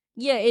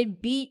 Yeah,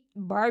 it beat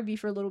Barbie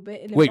for a little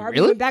bit, and then Wait, Barbie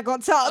really? went back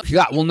on top.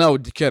 Yeah, well, no,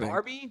 kidding.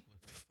 Barbie?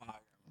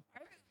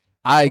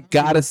 I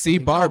gotta see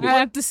Barbie. I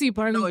have to see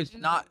Barbie. No, it's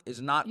not. It's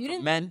not You for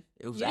didn't- men.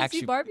 It was You didn't see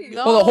actually. Barbie?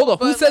 No. Hold on.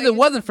 Who but, said like, it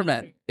wasn't for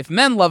men? If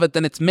men love it,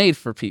 then it's made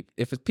for people.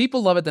 If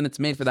people love it, then it's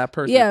made for that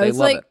person. Yeah, if they it's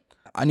love like- it.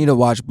 I need to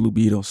watch Blue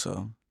Beetle.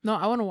 So No,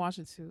 I want to watch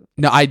it too.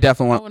 No, I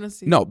definitely I want. want to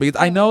see. No,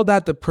 because I know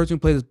that the person who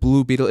plays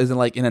Blue Beetle isn't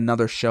like in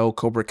another show,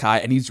 Cobra Kai,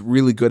 and he's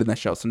really good in that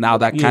show. So now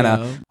that kind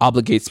of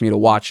obligates me to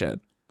watch it.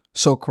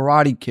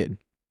 Karate Kid.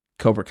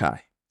 Cobra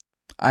Kai.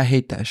 I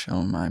hate that show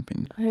in my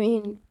opinion. I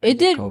mean, it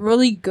did Cobra.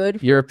 really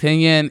good. Your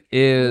opinion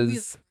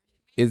is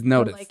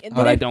noted, Like, it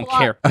but I didn't don't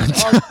flop care.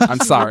 like all I'm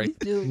DC sorry. movies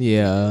do.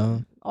 Yeah.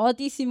 All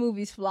DC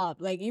movies flop.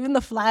 Like even the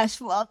Flash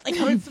flopped. Like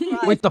I was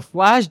surprised. Wait, the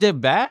Flash did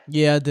bad?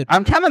 Yeah. The,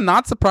 I'm kind of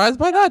not surprised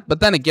by that, but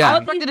then I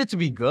again, expected it to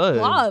be good.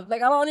 flop.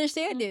 Like I don't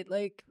understand it.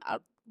 Like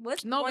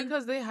what's No, one-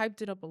 because they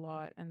hyped it up a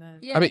lot, and then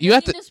yeah, I mean, but you then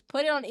have they to- just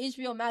put it on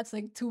HBO Max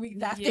like 2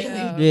 weeks after.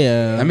 Yeah.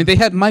 yeah. I mean, they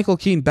had Michael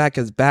Keaton back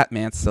as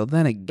Batman, so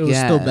then again, it was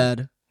still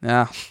bad.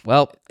 Yeah,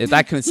 well, if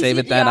that couldn't save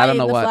it, then I don't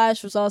know the what.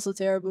 Flash was also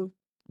terrible.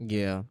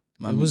 Yeah.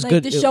 I It mean, was Like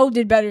good. the It- show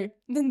did better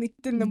than the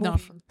No.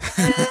 movie.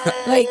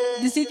 Like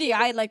the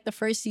CGI, like the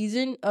first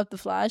season of the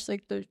Flash,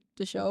 like the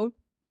show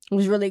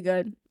was really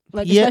good.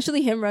 Like Yeah.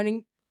 especially him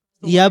running.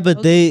 Yeah,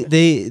 but they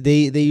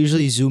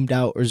usually zoomed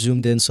out or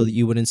zoomed in so that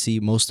you wouldn't see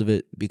most of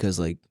it because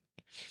like,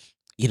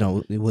 you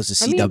know, it was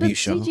a I mean, CW the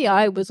show.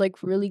 CGI was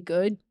like really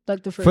good,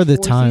 like the first For the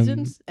 4 time,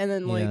 seasons, and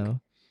then like Yeah.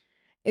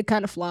 it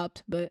kind of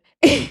flopped, but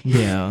it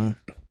Yeah.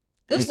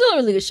 was still a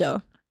really good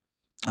show.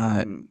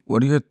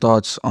 what are your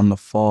thoughts on the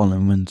fall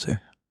and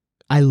winter?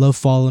 I love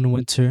fall and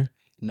winter.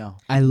 No.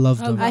 I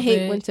love I them. love I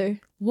hate it. winter.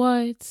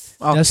 What?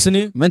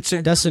 Destiny.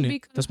 Winter. Destiny.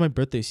 Because- That's my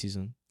birthday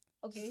season.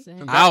 Okay.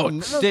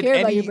 Ouch. don't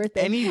care about your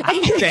birthday.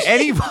 Did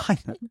anybody?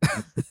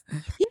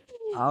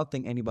 I don't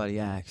think anybody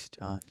asked,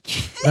 John.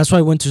 That's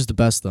why winter's the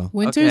best though.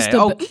 Winter's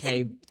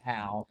okay,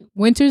 pal.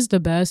 Winter's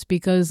the best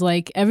because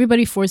like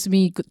everybody forced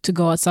me to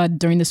go outside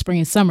during the spring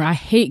and summer. I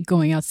hate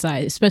going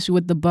outside, especially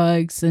with the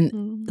bugs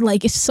and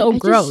like it's so I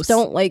gross. just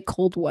don't like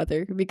cold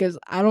weather because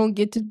I don't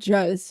get to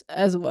dress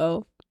as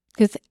well.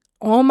 Because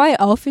all my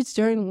outfits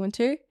during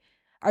winter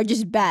are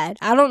just bad.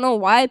 I don't know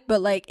why,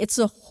 but like it's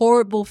a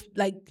horrible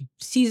like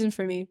season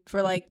for me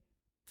for like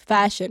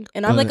fashion,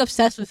 and I'm like But-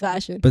 obsessed with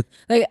fashion. but-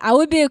 Like I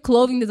would be a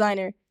clothing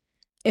designer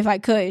if I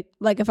could.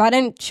 Like if I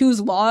didn't choose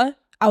law,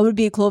 I would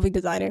be a clothing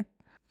designer.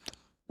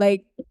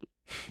 Like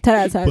 10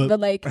 out of 10. But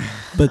like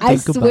But I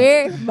think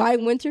swear my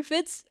winter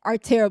fits are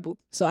terrible.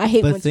 So I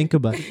hate But winter. think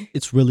about it.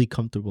 It's really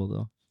comfortable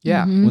though.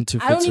 Yeah. Mhm. Winter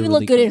fits I don't are even really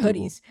look good in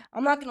comfortable. hoodies.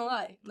 I'm not gonna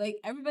lie. Like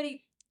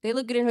everybody, they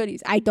look good in hoodies.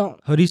 I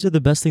don't. Hoodies are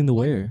the best thing to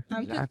wear.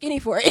 I'm too skinny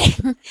for it.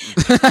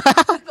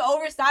 The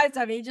oversized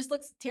on me, it just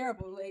looks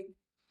terrible. Like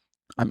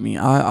I mean,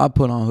 I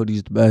put on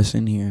hoodies the best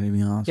in here, to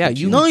be honest. Yeah, with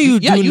you. No, you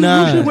yeah, do you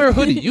not. usually wear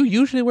hoodie. You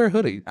usually wear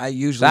hoodie. I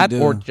usually That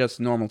do. or just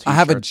normal t-shirt. I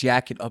have a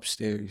jacket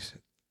upstairs.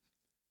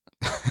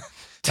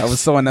 That was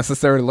so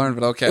unnecessary to learn,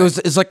 but okay.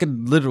 It's like a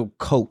little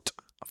coat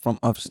from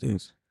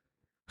upstairs.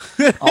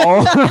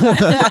 Oh.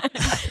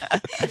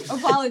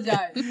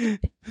 apologize.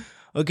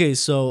 Okay,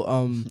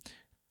 so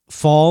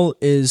fall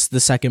is the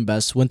second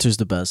best. Winter's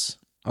the best.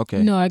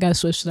 Okay. No, I gotta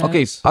switch that.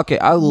 Okay.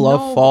 I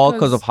love No, fall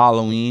because of because-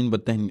 Halloween,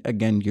 but then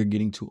again, you're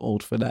getting too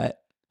old for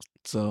that.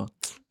 So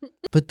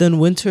But then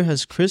winter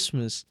has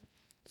Christmas.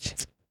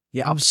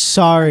 yeah, I'm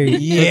sorry.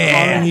 Yeah.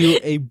 For calling you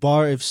a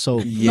bar of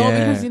soap. yeah. No,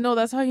 because you know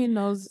that's how he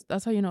knows.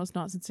 That's how you know it's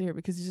not sincere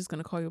because he's just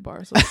gonna call you a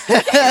bar. So You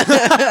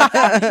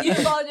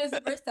apologized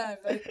the first time.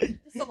 Like,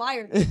 just a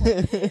liar.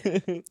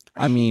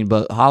 I mean,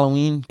 but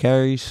Halloween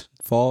carries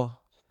fall.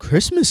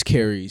 Christmas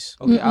carries.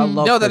 Okay, I Mm-mm.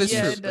 love no, that is Christmas.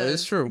 Yeah, true. it That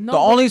is does. true. No, The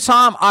but- only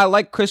time I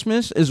like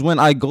Christmas is when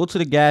I go to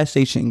the gas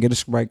station and get a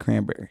Sprite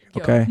cranberry.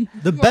 Yo. Okay.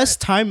 The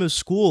best time of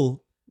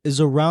school is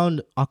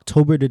around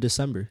October to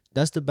December.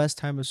 That's the best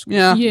time of school.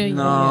 Yeah. Yeah,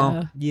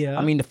 No. Yeah.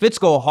 I mean, the fits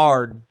go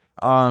hard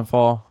on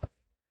fall.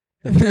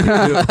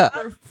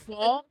 For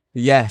fall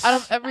Yes. out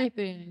of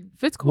everything.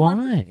 Fits cool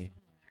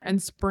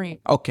and spring.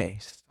 Okay.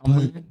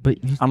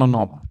 but you- I don't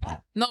know about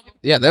that. No,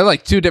 Yeah, they're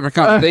like two different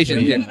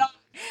conversations. here.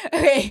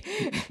 Okay.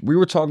 We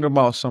were talking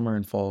about summer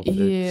and fall.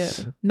 yeah,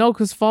 no,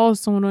 because fall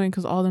is so annoying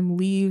because all them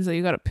leaves that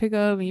you gotta pick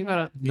up and you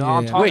gotta. No,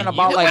 I'm Yeah. talking Wait,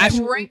 about you like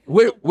actually-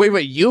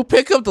 Wait, you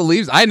pick up the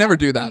leaves? I never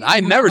do that. I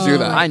never do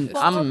that. I'm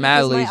mad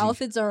Because lazy. My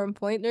outfits are on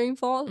point during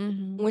fall.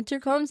 Mhm. Winter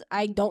comes,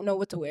 I don't know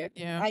what to wear.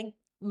 Yeah. I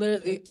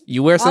literally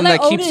You wear something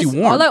that keeps you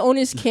warm. All I own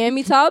is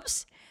cami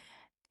tops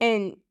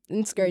and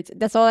skirts.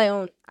 That's all I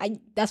own.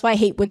 That's why I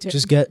hate winter.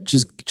 just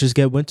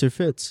get winter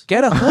fits.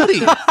 Get a hoodie.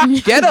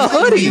 Get a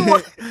hoodie.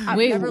 I've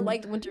Wait, never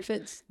liked winter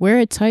fits. Wear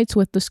it tights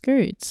with the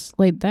skirts.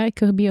 Like that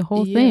could be a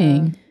whole Yeah.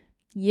 thing.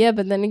 Yeah,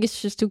 but then it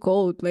gets just too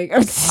cold. Like,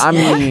 I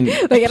mean, like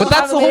I But don't that's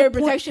have the a whole layer of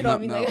point. protection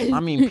on me. No, Like, I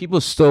mean, people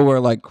still wear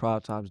like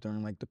crop tops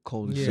during like the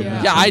coldest. Yeah. season.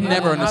 Yeah, I Yeah,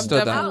 never I'm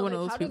understood definitely that. one of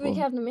those how do people. they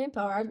have the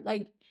manpower? I'm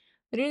like,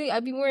 literally,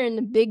 I'd be wearing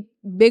the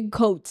big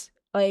coats.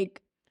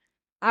 Like,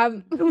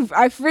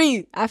 I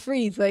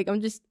freeze. Like,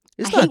 I'm just.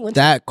 It's I hate not winter.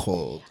 that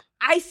cold.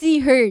 I see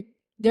her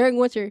during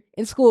winter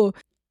in school,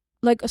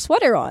 like a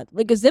sweater on,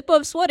 like a zip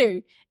up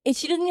sweater, and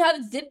she doesn't have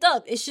it zipped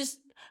up. It's just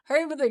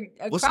her with a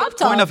What's crop the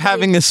top. point of like-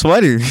 having a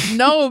sweater?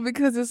 No,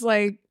 because it's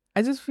like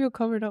I just feel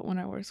covered up when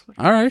I wear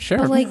sweaters. All right, sure.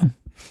 But like,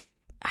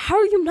 how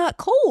are you not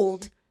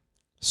cold?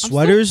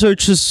 Sweaters are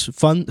just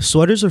fun.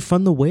 Sweaters are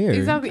fun to wear.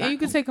 Exactly, and you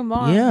can take them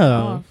on. Yeah.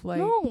 Off, like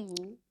No.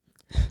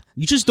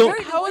 You just don't.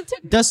 How it's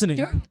Destiny.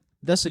 During-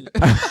 Destiny.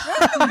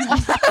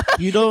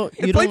 you don't.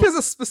 You It's like don't. there's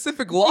a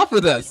specific law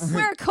for this.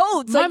 wear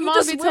coats. my Like, you mom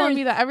just be wear- telling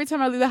me that every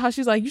time I leave the house.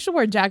 She's like, "You should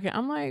wear a jacket."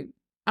 I'm like,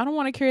 I don't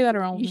want to carry that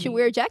around. You with should me.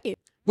 wear a jacket.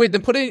 Wait,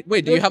 then put it.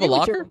 Wait, do you have a Agree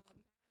with locker?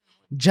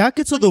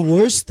 Jackets are the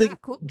worst thing.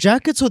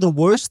 Jackets are the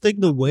worst thing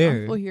to I'm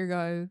wear. full here,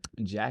 guys.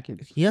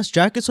 Jacket. Yes,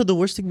 jackets are the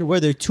worst thing to wear.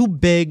 They're too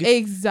big.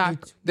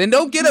 Exactly. Then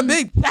don't get a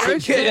big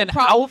First jacket. thing- An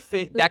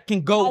outfit that can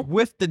go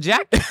with the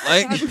jacket.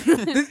 Like,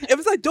 It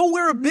was like, don't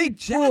wear a big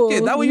jacket.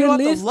 Cool. That way you You don't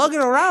have least- to lug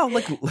it around.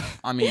 Like,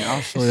 I mean,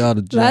 I'll show y'all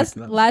the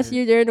jacket. Last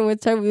year during the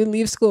winter, we would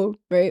leave school.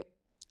 Right,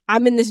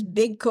 I'm in this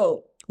big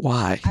coat.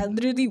 why? I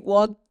literally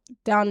walk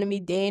down to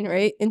meet Dane.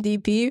 Right in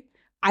DP.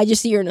 I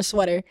just see her in a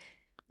sweater.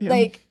 Yeah.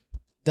 Like,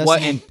 That's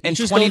what, in you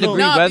just 20 don't know-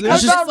 degree No, weather?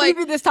 because I'm it's not like-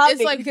 leaving this topic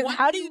it's like because one-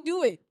 how do you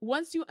do it?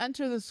 Once you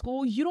enter the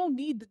school, you don't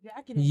need the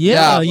jacket. Yeah,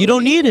 Yeah. you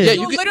don't need it. Yeah,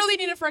 You you can- literally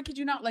need it for, I kid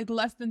you not, like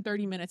less than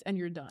 30 minutes and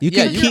you're done. You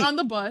Yeah, can You're keep. on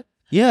the bus.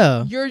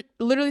 Yeah, You're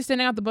literally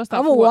standing at the bus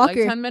stop I'm a for what, walker.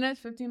 like 10 minutes,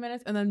 15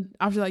 minutes, and then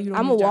after that, you don't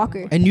I'm need a jacket walker.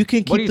 anymore. and you can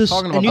keep What are you this.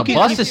 talking and about? you the can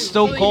bus keep, is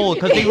still Really? cold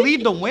because they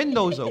leave the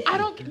windows open. I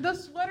don't. The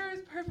sweater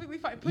is perfectly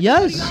fine. Put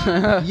Yes. your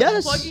hoodie on,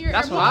 Yes. plug in your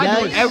That's AirPods, what I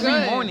do Yes. every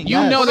good. morning. You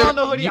guys. know Put they're- on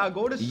the hoodie, you- I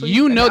go to sleep,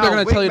 You know and they're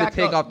I'll gonna tell you wake to back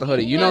take up. off the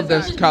hoodie. You know Yes,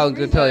 there's actually, college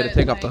gonna tell you to but,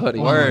 take off the like, hoodie.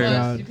 on Word. the bus,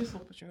 God. You can still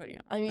put your hoodie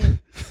on. I mean,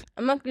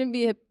 I'm not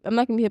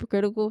gonna be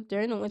hypocritical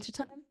during the winter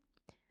time.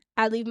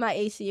 I leave my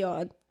AC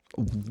on.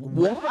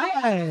 What?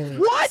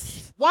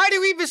 Why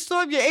do we even still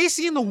have your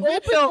AC in the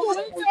window?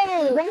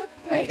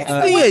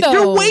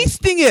 You're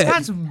wasting it.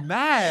 That's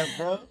mad,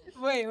 bro.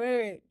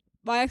 Wait.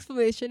 My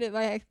explanation is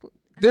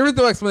There is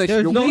no explanation.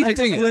 There's You're no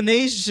wasting it.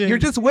 explanation. You're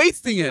just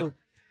wasting it.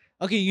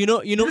 okay. You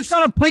know. You're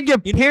trying to put your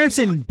parents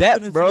in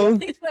debt, bro.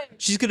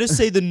 She's gonna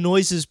say the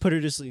noises put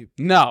her to sleep.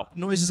 No.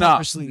 Noises No. help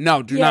her sleep.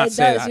 No, do yeah, not it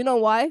say does. that. You know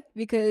why?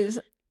 Because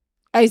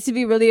I used to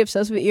be really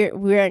obsessed with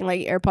wearing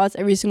like AirPods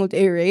every single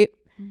day, right?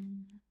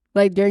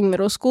 Like during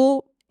middle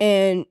school,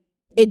 and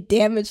it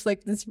damaged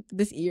like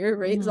this ear,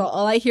 right? So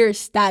all I hear is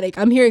static.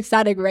 I'm hearing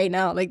static right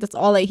now. Like that's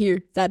all I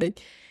hear, static.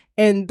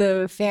 And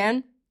the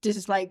fan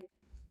just like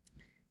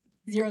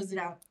zeroes it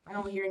out. I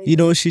don't hear anything. You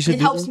know what she should it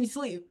do? helps me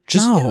sleep.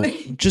 Just No.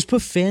 just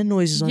put fan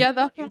noises on. Yeah,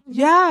 that.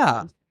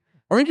 Yeah.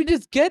 Or maybe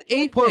just get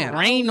a Put fan.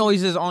 rain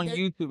noises on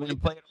YouTube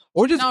and play it.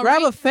 Or just No, grab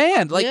rain- a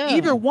fan. Like Yeah.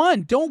 either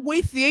one. Don't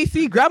waste the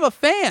AC. Grab a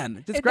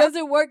fan. Just It grab.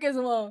 doesn't work as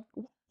well.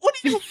 What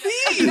do you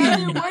It mean?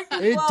 doesn't work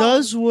as It well.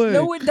 does work.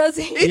 No, it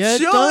doesn't. It yeah,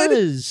 should. it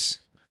does.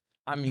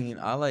 I mean,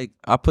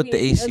 I put the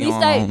AC at least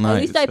on I all night.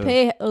 at least I so-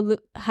 pay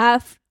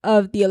half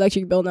of the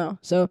electric bill now.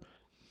 So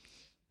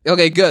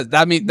Okay, good.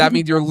 That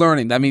means you're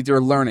learning. That means you're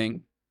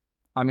learning.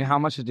 I mean, how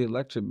much is the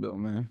electric bill,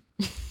 man?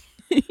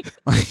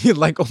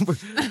 like over.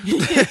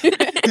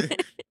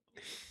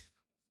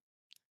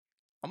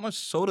 How much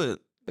soda?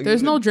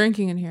 There's no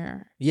drinking in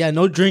here. Yeah,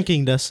 no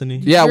drinking, Destiny.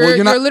 Yeah, well,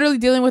 you're not. literally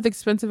dealing with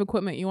expensive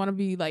equipment. You want to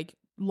be like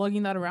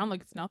lugging that around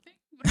like it's nothing.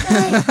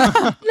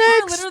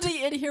 we're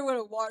literally in here with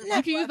a water.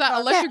 You can use that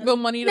electric bill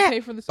money to pay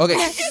for the.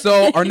 Okay,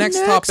 so our next,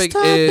 Next topic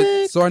topic.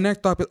 is our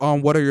next topic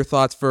on what are your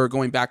thoughts for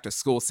going back to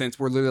school since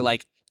we're literally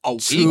like a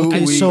week. Okay,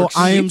 weeks. so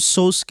I am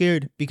so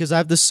scared because I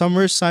have the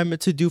summer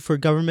assignment to do for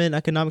government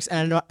economics,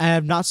 and I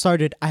have not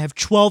started. I have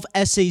 12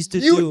 essays to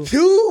do.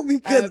 too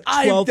because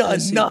I've done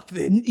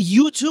nothing.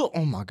 You too?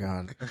 Oh my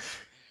god.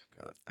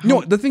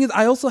 No, the thing is,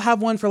 I also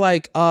have one for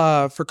like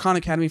for Khan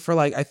Academy for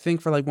like I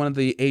think for like one of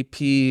the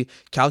AP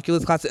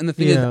calculus classes. And the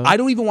thing Yeah. is, I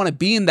don't even want to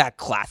be in that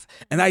class,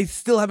 and I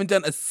still haven't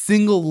done a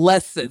single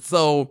lesson.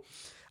 So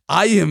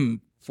I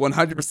am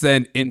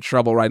 100% in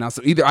trouble right now.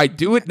 So either I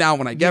do it now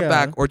when I get Yeah.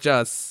 back, or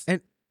just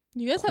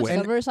You guys have Quit.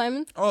 summer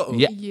assignments? Oh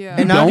yeah. Yeah.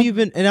 And I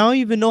Don't- don't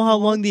even know how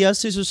long the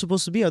essays are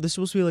supposed to be. Are they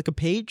supposed to be like a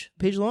page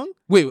long?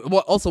 Wait.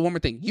 Well, also one more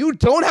thing. You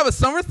don't have a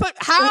summer assignment?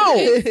 How?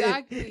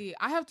 Exactly.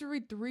 I have to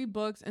read 3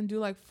 books and do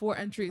like 4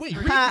 entries. Wait,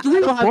 per- read I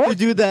don't have to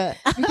do that.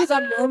 Because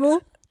I'm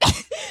normal.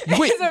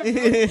 Wait,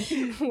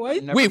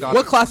 What? Never wait. got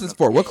What it. class is it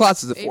for? What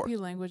class is it for? AP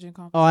language and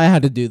comp. Oh, I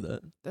had to do that.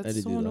 I That's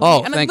did so do that. annoying.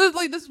 Oh, and thank-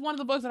 this is one of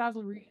the books that I have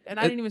to read, and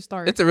I didn't even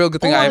start. It's a real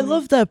good thing. Oh, I I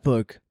love that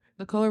book.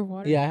 The Color of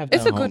Water. Yeah, I have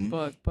It's that a good home.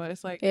 book, but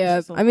it's like Yeah,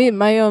 it's just I mean,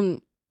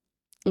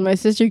 my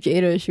sister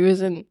Jada, she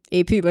was in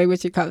AP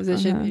language and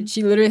composition. Uh-huh. And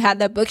she literally had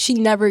that book. She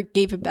never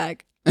gave it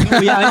back.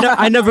 Oh, yeah,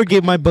 I never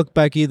gave my book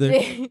back either.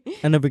 Gave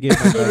I never gave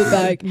my it book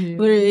back. back.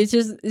 Literally, it's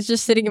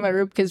just sitting in my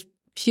room because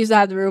she used to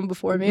have the room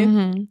before me,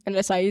 Mhm.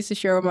 and so I used to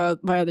share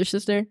with my other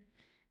sister.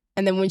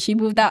 And then when she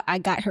moved out, I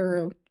got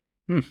her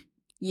room.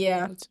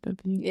 Yeah, That's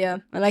W. yeah.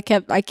 And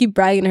I keep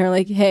bragging to her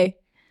like, hey,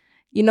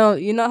 you know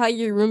how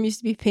your room used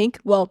to be pink?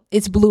 Well,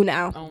 it's blue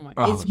now. Oh my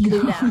Oh, It's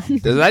blue now.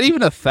 Does that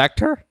even affect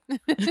her?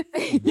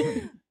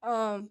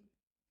 No.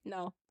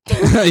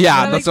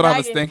 Yeah, I'm that's what I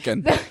was excited.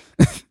 thinking.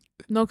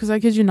 No, because I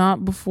kid you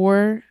not,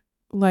 before,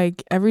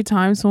 like, every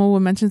time someone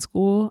would mention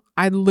school,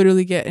 I'd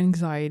literally get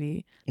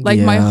anxiety. Like,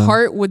 my Yeah.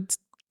 heart would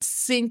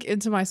sink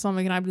into my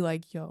stomach, and I'd be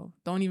like, yo,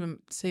 don't even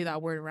say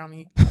that word around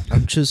me.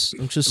 I'm just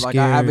scared. Like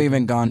I haven't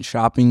even gone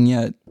shopping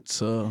yet,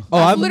 so Oh,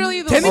 I'm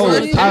literally the Technically,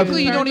 worst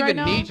technically you thing don't right even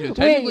now. need to. Wait,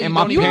 Technically, you and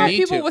my don't You even have need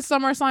people to. with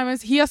summer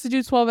assignments. He has to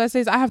do 12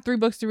 essays. I have 3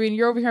 books to read, and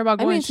you're over here about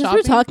I going mean, since shopping.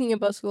 we're talking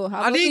about school, how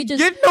I about we didn't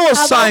just get no how about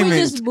we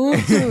assignment. just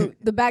move to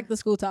the back to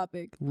school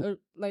topic? Or,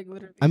 like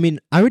literally. I mean,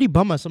 I already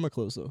bought my summer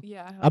clothes though.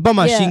 Yeah, I bought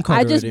my yeah, Sheen card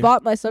I just already.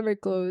 bought my summer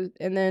clothes,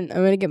 and then I'm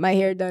gonna get my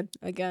hair done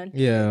again.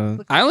 Yeah.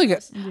 I only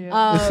get.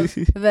 yeah.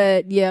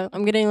 But yeah,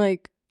 I'm getting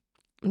like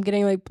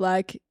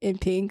black and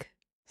pink.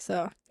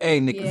 So Hey,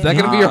 Nick, Yeah. Is that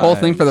gonna be your whole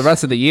thing for the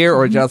rest of the year,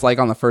 or just like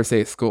on the first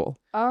day of school?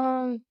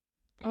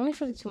 only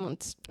for like 2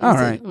 months. All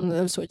That's right. it.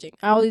 I'm switching.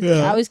 I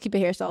always keep a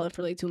hairstyle in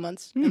for like 2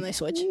 months, and I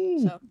switch.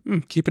 So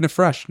Keeping it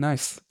fresh,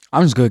 nice.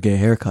 I'm just gonna get a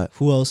haircut.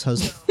 Who else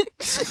has?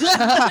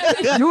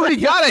 You already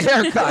got a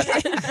haircut.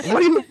 What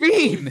do you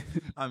mean?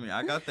 I mean,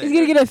 I got that. he's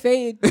gonna get a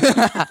fade.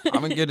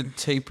 I'm gonna get a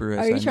taper.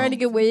 Are you trying to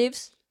get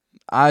waves?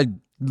 I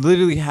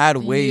literally had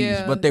waves,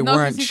 Yeah. but they No, 'cause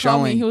weren't he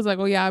called me, showing. He was like,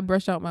 "Oh yeah, I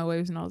brushed out my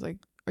waves," and I was like,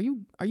 "Are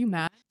you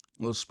mad?"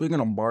 Well, speaking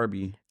of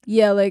Barbie,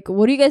 Yeah, like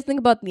what do you guys think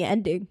about the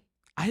ending?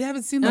 I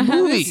haven't seen the I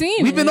haven't movie.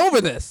 seen We've been it.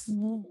 over this.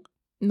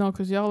 No,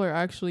 because y'all are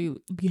actually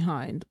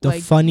behind. The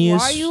like,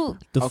 funniest, Why are you?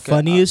 the Okay,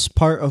 funniest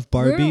part of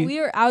Barbie. We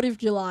are out of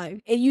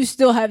July, and you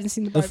still haven't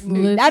seen the The Barbie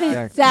movie. f- That is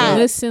Yeah, sad.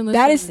 Listen,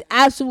 That is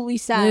absolutely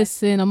sad.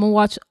 Listen, I'm gonna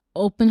watch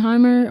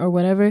Oppenheimer or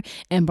whatever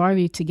and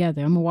Barbie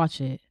together. I'm gonna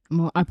watch it.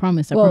 I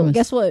promise. I Well, promise.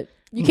 guess what?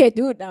 You can't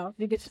do it now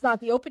because it's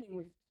not the opening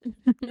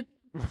week.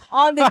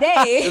 On the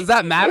day, Does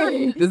that matter?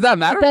 Does that it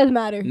matter? does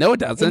matter. No, it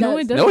doesn't. No,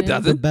 it No, it doesn't. The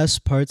doesn't.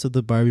 best parts of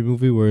the Barbie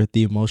movie were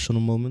the emotional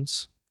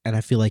moments, and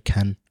I feel like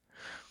Ken.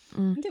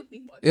 You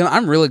know,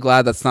 I'm really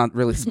glad that's not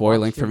really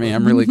spoiling for me.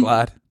 I'm really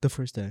glad. The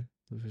first day.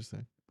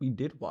 we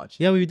did watch.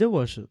 Yeah, we did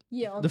watch it.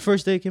 Yeah. The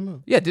first day it came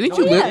out. Yeah, didn't Oh,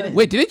 you? yeah.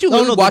 Wait, didn't you No,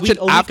 literally no, watch a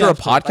it week after a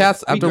after, like,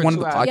 podcast? a week After or one of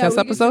two the after. Yeah, podcast we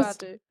could do episodes?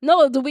 after.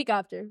 No, the week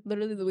after.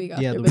 Literally the week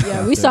after. Yeah, the but week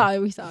yeah, we after. saw it.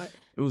 We saw it.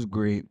 It was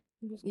great.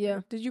 Yeah.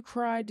 Did you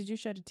cry? Did you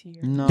shed a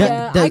tear? No, That-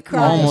 Yeah, I that-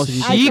 cried. almost.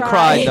 I She cried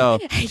cried. though.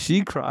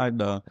 She cried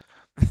though.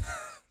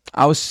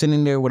 I was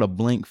sitting there with a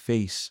blank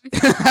face.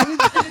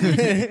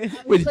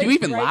 Wait, did you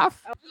even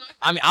laugh?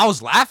 I mean, I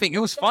was laughing. It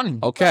was funny.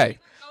 Okay.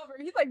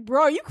 He's like,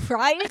 bro, are you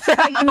crying?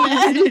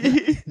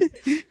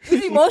 It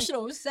was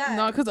emotional. It was sad.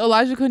 No, because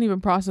Elijah couldn't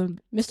even process.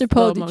 Mr.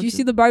 Poe, did you emotion.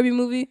 see the Barbie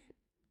movie?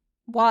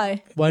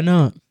 Why? Why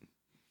not?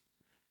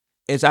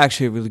 It's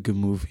actually a really good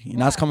movie,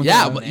 and that's coming.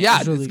 Yeah, from but a- yeah,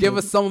 It's really just give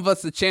good. us some of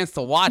us a chance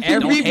to watch it.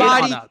 Don't hate on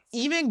Everybody, us.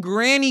 even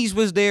grannies,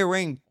 was there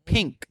wearing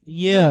pink.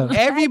 Yeah.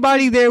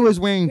 Everybody there was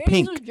wearing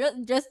Granny's pink.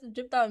 was dressed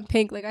dripped out in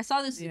pink. Like I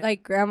saw this Yeah.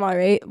 like grandma,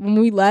 right? When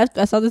we left,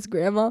 I saw this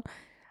grandma.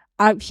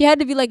 She had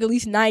to be like at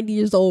least 90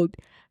 years old.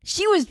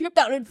 She was dripped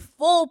out in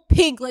full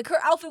pink. Like her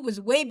outfit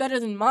was way better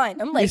than mine.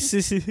 I'm like,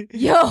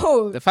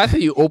 yo. The fact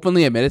that you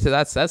openly admitted to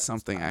that says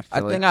something. I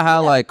Actually, think I had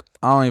like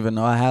I don't even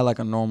know. I had like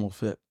a normal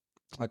fit,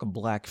 like a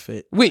black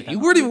fit. Wait, you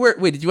weren't even wear.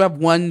 Wait, did you have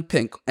one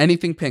pink?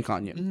 Anything pink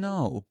on you?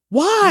 No,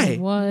 Why?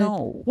 What?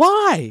 no,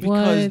 Why?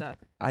 because What?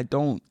 I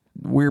don't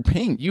wear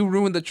pink. You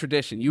ruined the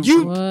tradition. You-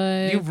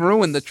 You've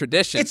ruined the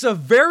tradition. It's a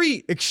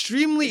very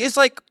extremely. It's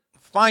like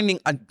finding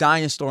a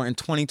dinosaur in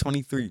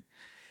 2023.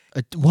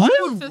 What?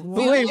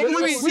 Wait,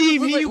 see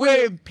me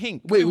wearing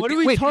pink. Wait, what are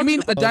wait, we you talking mean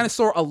a about?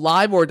 dinosaur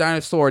alive or a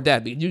dinosaur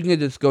dead? Because you can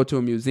just go to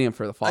a museum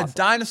for the A fossil.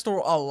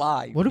 dinosaur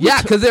alive. What are we Yeah,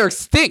 ta- because they're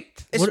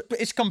extinct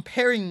It's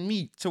comparing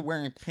me to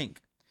wearing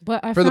pink.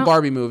 But I for the found-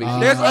 Barbie movie.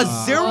 There's a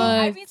Ah. zero.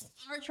 I mean,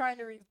 are trying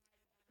to read.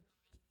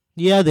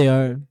 Yeah, they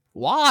are.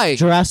 Why?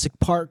 Jurassic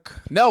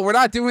Park. No, we're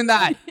not doing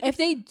that. If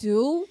they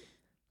do,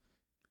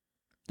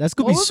 That's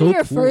gonna what be would so be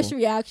your cool. first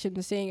reaction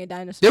to seeing a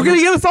dinosaur? They're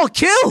gonna get us all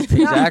killed.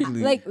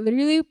 Exactly. Like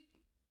literally.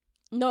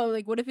 No,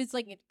 like what if it's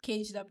like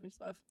caged up and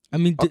stuff? I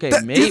mean, Okay,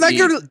 Is maybe. that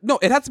your- no,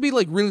 it has to be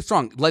like really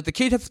strong. Like the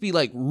cage has to be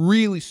like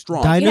really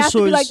strong. It has to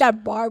be dinosaurs. like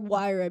that barbed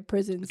wire at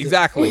prisons.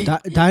 Exactly.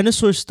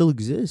 Dinosaurs still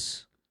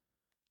exist.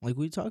 Like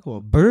we talk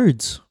about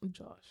birds.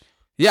 Josh.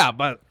 Yeah,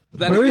 but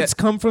then Birds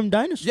come from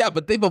dinosaurs. yeah,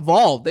 but they've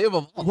evolved. They've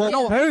evolved. Well,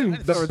 No,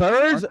 birds. the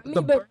birds. I mean,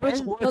 The but-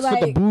 birds but work for like,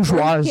 the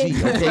bourgeoisie.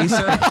 birds Okay,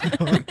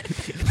 sir.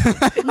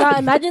 Nah,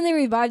 imagine they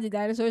revive the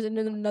dinosaurs and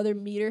then another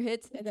meter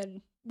hits and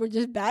then we're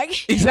just back.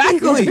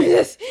 Exactly.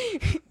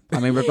 I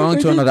mean, we're going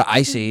to another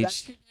ice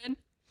age.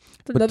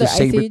 It's another ice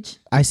saber- age.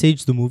 Ice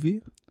Age the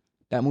movie.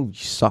 That movie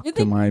sucked You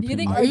in my think, you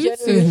think opinion. our Are you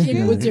generation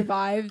serious? would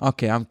survive?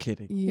 Okay, I'm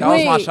kidding. Yeah. That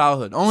was my Wait,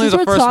 childhood. Only Since the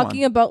we're first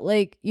talking one. about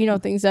like, you know,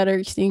 things that are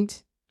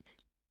extinct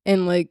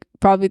and like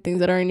probably things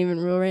that aren't even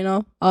real right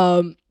now.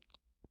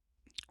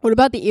 What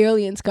about the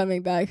aliens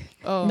coming back?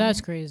 Oh,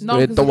 That's crazy. no,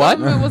 Wait, 'cause the what?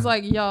 government was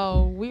like,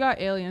 "Yo, we got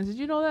aliens." Did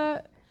you know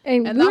that?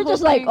 And, And we that were whole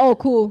just like, thing- oh,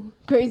 cool,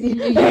 crazy.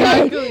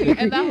 Exactly.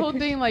 And that whole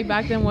thing, like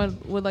back then,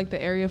 with like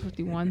the Area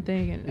 51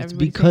 thing, and It's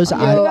everybody because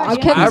saying, Yo, "Oh, I yeah."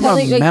 kept I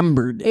telling, like,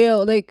 remembered.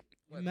 Yo, like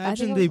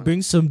Imagine think they it was-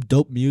 bring some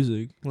dope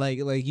music. Like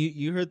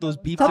you heard those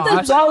beats.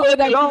 something's wrong with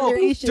that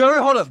generation.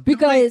 Jerry, hold up.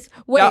 Because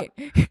wait,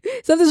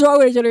 something's wrong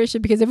with a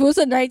generation. Because if it was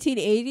the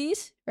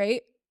 1980s,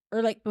 right,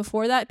 or like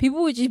before that,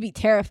 people would just be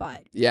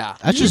terrified. Yeah.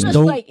 I You just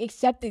don't. like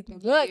accepting them.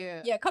 They're like,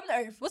 Yeah. yeah, come to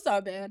Earth. What's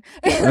up, man?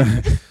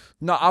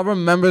 No, I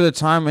remember the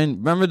time and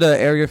remember the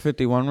Area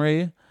 51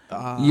 raid.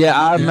 Yeah,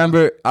 I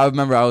remember. I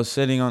was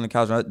sitting on the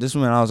couch. This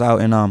was when I was out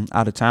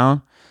of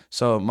town.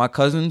 So my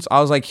cousins,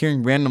 I was like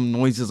hearing random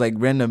noises, like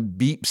random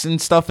beeps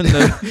and stuff in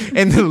the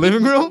in the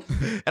living room,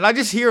 and I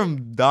just hear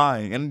him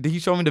dying. And he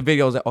showed me the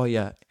video. I was like, oh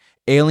yeah,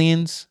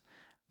 aliens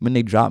when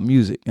they drop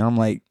music, and I'm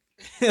like,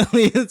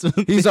 Aliens.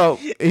 he's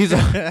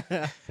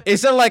a.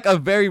 It's like a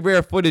very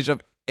rare footage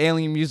of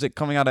alien music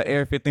coming out of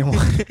Area 51.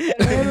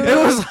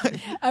 It was like,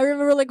 I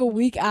remember like a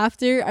week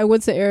after I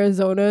went to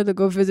Arizona to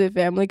go visit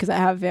family because I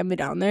have family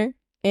down there,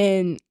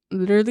 and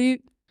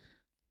literally,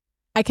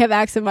 I kept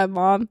asking my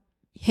mom,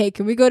 "Hey,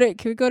 can we go to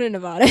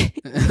Nevada?"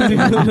 Can we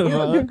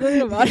go to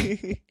Nevada?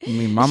 I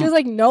mean, She mama. was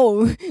like,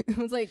 "No."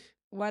 I was like,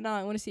 "Why not?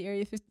 I want to see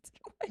Area 50."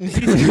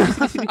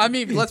 I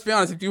mean, let's be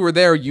honest. If you were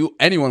there,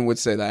 anyone would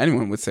say that.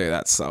 Anyone would say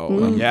that. So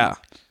Mm. yeah.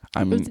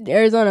 I It was mean, in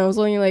Arizona. I was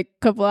only like a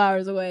couple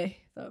hours away,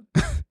 so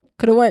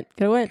could have went.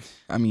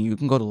 you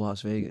can go to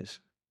Las Vegas,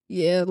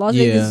 Yeah, Las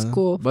Vegas is Yeah,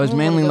 cool. but it's I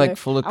wanna mainly go like there.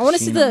 full of. I want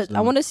to see casinos, the. I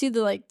though. want to see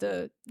the like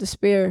the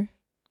spear.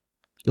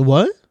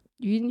 What?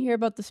 You didn't hear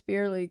about the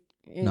spear, like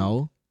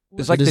No.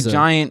 It's What like the is that?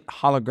 giant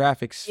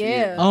holographic sphere.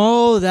 Yeah.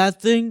 Oh,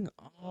 that thing.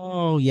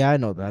 Oh, yeah, I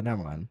know that.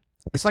 Never mind.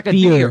 It's like a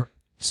Sphere. deer.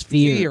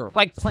 Sphere.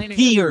 Like planet.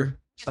 Sphere.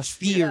 A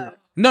sphere.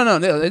 No.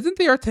 Isn't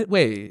the Earth?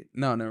 Wait.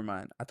 No, never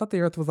mind. I thought the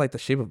Earth was like the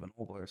shape of an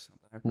oval or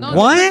something. No,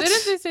 What?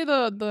 Didn't they say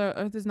the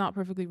Earth is not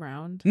perfectly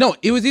round? No,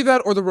 it was either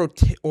that or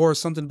or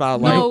something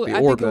about like No, the I think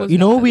it orbit. was You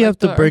know that, what we like, have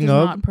to the Earth bring is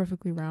up? Not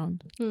perfectly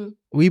round.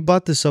 We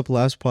brought this up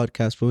last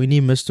podcast, but we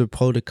need Mr.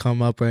 Poe to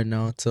come up right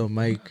now to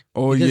Mike.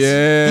 Oh Because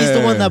yeah. He's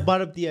the one that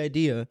brought up the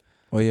idea.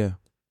 Oh yeah.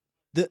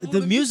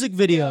 The music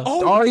video.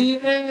 Oh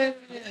yeah.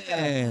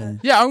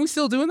 Yeah, are we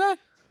still doing that?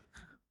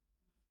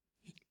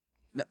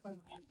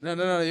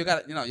 No. You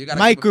got you got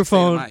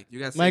Microphone. You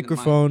gotta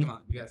Microphone. Come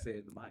on, you gotta say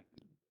it in the mic.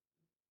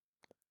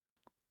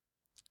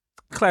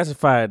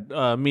 Classified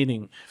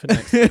meeting for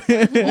next.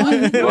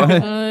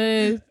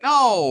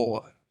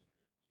 No.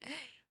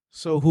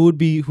 So who would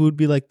be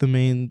like the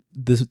main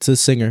the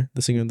singer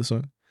of the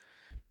song?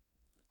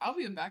 I'll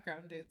be in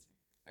background dancing.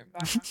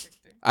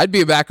 I'd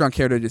be a background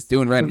character just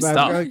doing random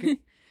stuff.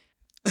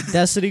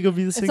 Destiny gonna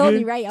be the It's only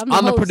singer. right. I'm the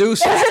host.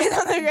 producer.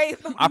 It's only right.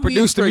 I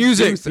produce the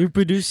music. You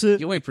produce it.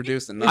 You ain't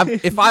producing.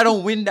 If I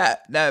don't win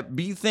that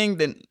beat thing,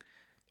 then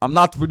I'm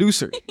not the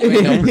producer. You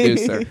ain't no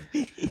producer.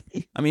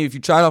 I mean, if you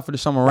try it out for the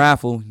summer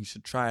raffle, you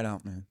should try it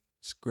out, man.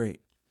 It's great.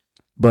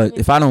 But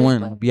if I don't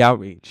win, I'll be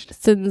outraged.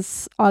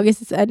 Since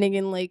August is ending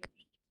in like,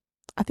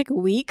 I think a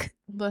week.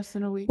 Less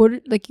than a week. What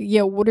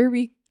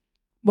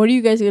what are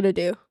you guys gonna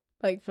do?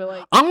 Like for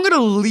like I'm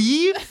gonna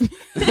leave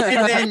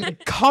and then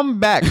come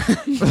back.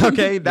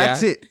 Okay,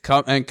 that's Yeah. it.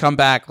 Come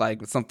back like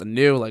with something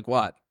new. Like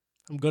what?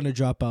 I'm gonna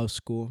drop out of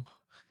school.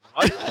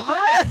 I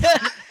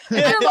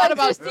thought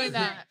about doing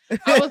that.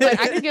 I was like,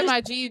 I can get my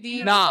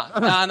GED. Nah.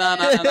 You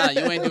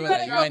ain't doing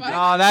that. You ain't doing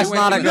No, that's you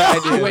ain't not a doing good that.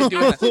 idea. You ain't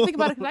doing I that. think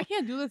about it because I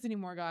can't do this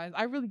anymore, guys.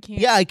 I really can't.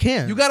 Yeah, I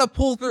can. You gotta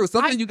pull through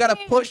something. You gotta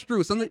can't. push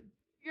through something.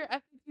 Your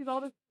SATs,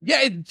 all this.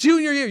 Yeah, it's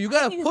junior year. You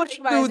gotta He's push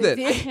like my through SAT.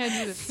 this. I can't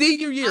do this.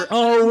 Senior year.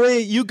 Oh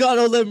wait, you got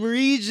all them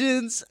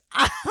regions.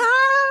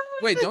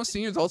 Wait, don't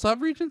seniors also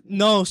have regions?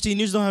 No,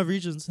 seniors don't have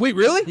regions. Wait,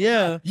 really?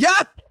 Yeah. Yeah.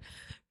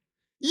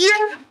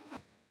 Yeah.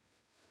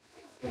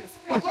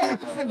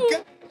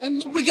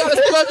 And we got a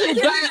special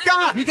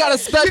guy. We got a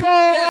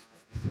special.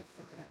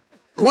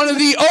 One of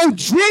the OG.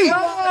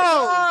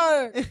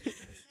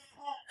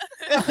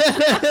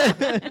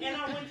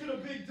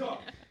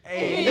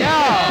 Hey, yo.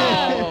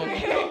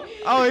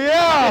 Oh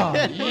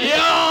yeah.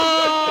 Yo.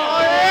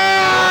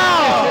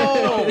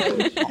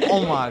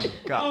 Oh my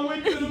god.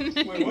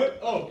 Wait, what?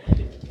 Oh.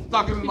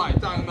 Talking to the mic.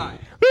 Talking to the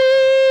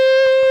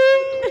mic.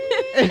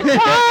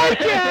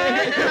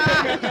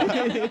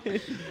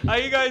 How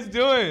you guys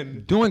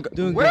doing? Doing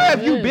where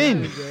have you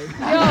been?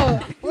 yo,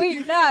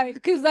 wait, nah,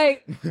 cause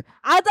like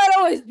I thought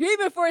I was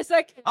dreaming for a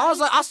second. I was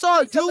like, I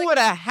saw a dude with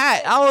a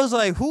hat. I was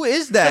like, who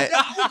is that?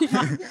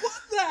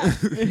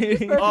 Perfect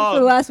for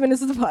the last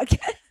minutes of the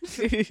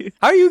podcast.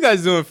 How are you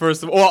guys doing,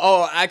 first of all?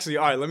 Oh, actually,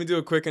 all right, let me do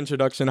a quick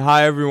introduction.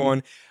 Hi,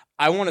 everyone.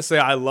 I want to say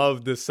I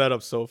love this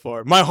setup so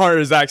far. My heart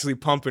is actually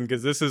pumping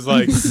because this is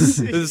like, this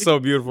is so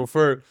beautiful.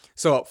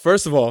 So,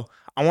 first of all,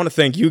 I want to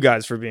thank you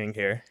guys for being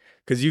here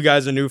because you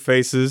guys are new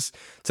faces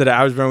to the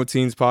Average Brentwood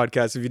Teens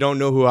podcast. If you don't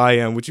know who I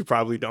am, which you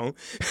probably don't,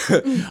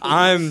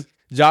 I'm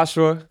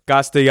Joshua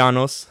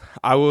Castellanos.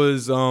 I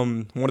was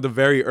one of the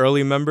very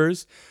early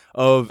members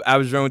of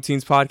Average Drone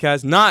Teens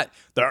podcast. Not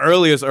the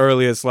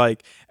earliest,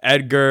 like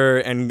Edgar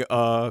and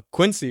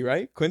Quincy,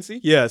 right? Quincy?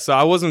 Yeah. So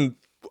I wasn't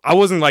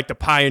like the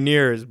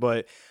pioneers,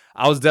 but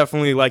I was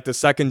definitely like the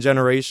second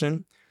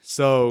generation.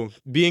 So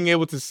being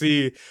able to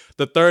see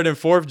the third and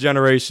fourth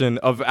generation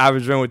of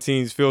Average Drone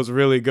Teens feels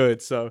really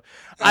good. So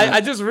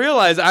I just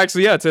realized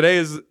actually, yeah, today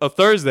is a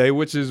Thursday,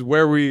 which is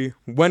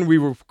when we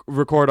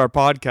record our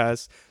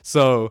podcast.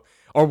 So,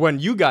 or when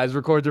you guys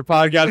record your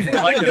podcast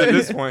at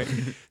this point.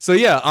 So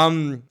yeah,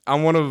 I'm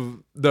one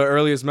of the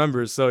earliest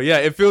members. So yeah,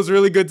 it feels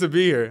really good to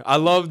be here. I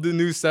love the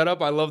new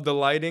setup. I love the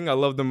lighting. I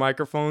love the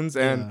microphones,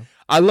 and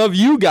I love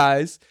you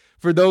guys.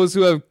 For those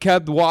who have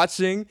kept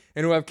watching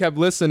and who have kept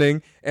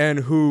listening and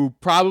who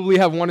probably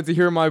have wanted to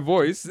hear my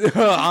voice,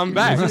 I'm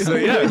back. So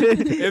yeah,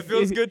 it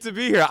feels good to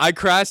be here. I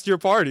crashed your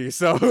party,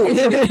 so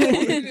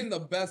in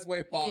the best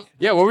way possible.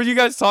 yeah. What were you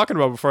guys talking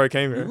about before I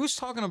came here? Who's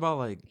talking about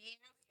like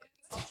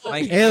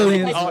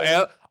Aliens.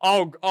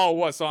 Oh,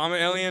 what? So I'm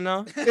an alien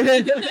now?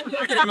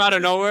 I came out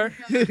of nowhere.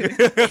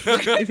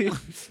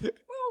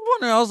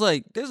 I was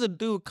like, there's a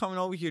dude coming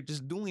over here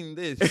just doing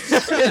this. And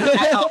then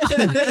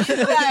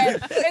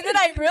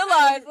I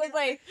realized,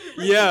 like,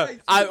 Yeah.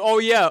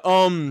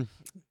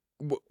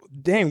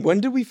 Dang. When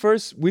did we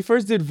first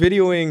did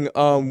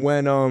videoing?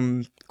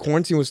 When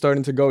quarantine was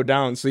starting to go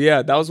down. So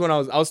yeah, that was when I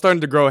was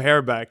starting to grow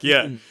hair back.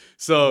 Yeah.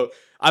 So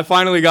I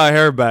finally got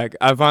hair back.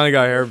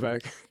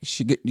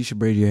 You should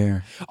braid your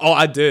hair. Oh,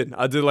 I did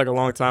like a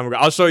long time ago.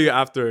 I'll show you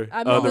after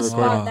I'm the on the recording.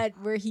 spot that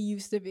where he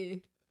used to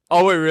be.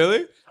 Oh wait,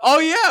 really? Oh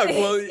yeah.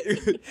 Well,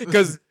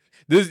 because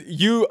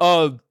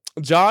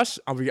Josh.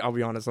 I'll be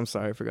honest. I'm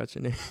sorry, I forgot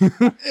your name.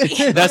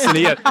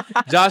 Destiny. Yeah,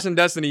 Josh and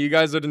Destiny. You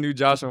guys are the new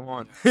Josh and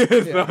Juan. So,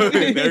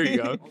 there you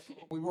go.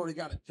 We've already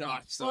got a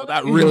Josh, so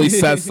that really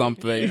says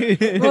something.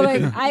 Well,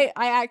 like I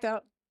act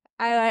out.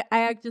 I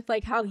act just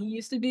like how he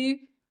used to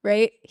be.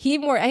 Right? He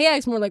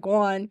acts more like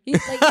Juan. He's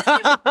like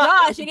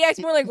Josh, and he acts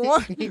more like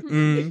Juan.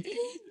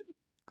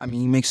 I mean,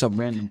 he makes up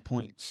random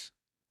points.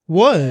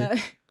 What?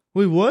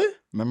 Wait, what?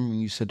 Remember when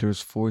you said there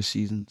was 4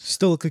 seasons?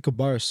 Still look like a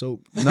bar of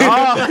soap. No.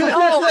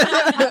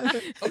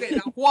 Okay,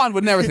 now Juan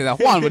would never say that.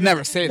 Juan would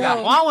never say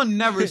that. Juan would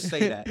never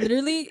say that.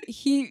 Literally,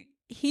 he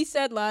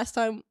said last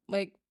time,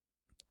 like,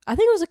 I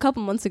think it was a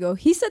couple months ago.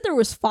 He said there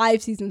was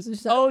 5 seasons or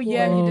something. Oh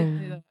yeah, he did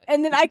say that.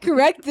 And then I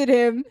corrected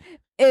him,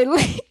 and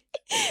like,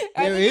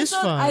 There is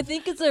 5. I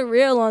think it's a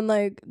reel on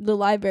like the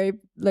library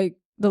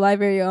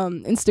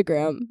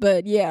Instagram.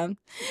 But yeah,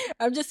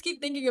 I just keep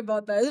thinking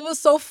about that. It was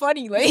so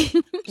funny, like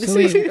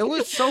It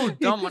was so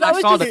dumb when I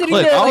was saw just the sitting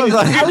clip. there, I was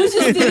like, I was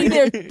just sitting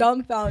there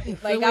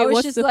dumbfounded. Like wait, I was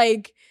what's just the-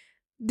 like,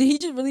 did he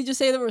just really just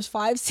say there was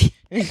 5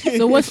 seasons?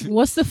 So what's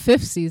the 5th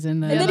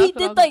season then? And then that's he what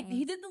I did was like wondering.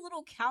 he did the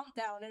little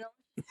countdown, and I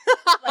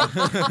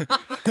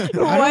What?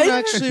 don't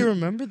actually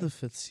remember the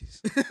 5th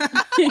season.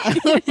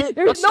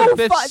 there's What's no the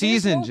fifth 5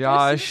 season,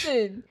 Josh?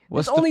 There's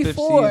What's the only 5th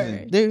 4.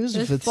 season? There is a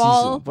There's 5th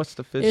fall. season. What's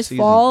the 5th There's season?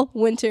 fall,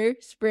 winter,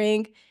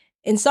 spring,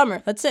 and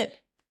summer. That's it.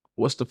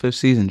 What's the 5th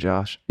season,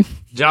 Josh?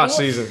 Josh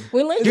season.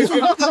 We learned this.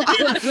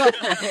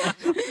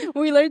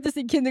 We learned this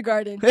in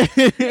kindergarten. I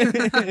think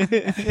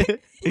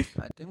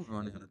we're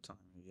running out of time.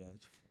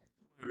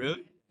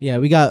 Really? Yeah,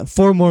 we got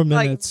 4 more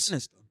Like, minutes.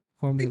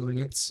 4 more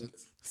minutes.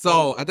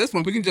 So at this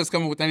point, we can just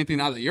come up with anything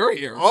now that you're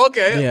here.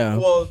 Okay. Yeah.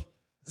 Well,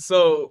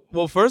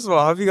 first of all,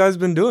 how have you guys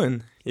been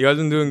doing? You guys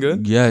been doing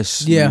good?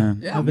 Yes. Yeah. man.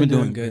 Yeah, I've been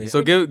doing good.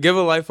 So give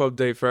a life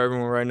update for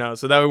everyone right now,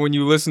 so that way when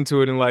you listen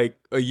to it in like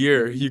a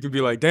year, you could be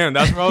like, "Damn,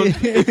 that's wrong."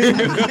 Okay, Me,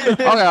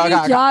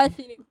 Josh,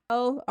 and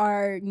Nicole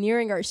are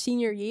nearing our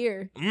senior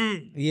year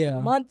Yeah.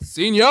 month.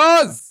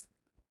 Seniors.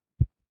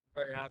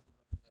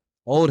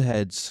 Old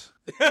heads.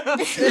 You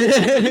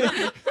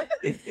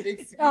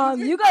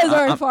guys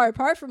aren't far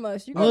apart from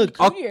us. You guys Look,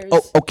 are juniors.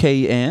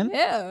 Okay, and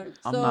Yeah.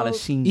 I'm not a so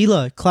senior.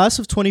 Ela, class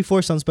of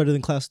 24 sounds better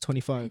than class of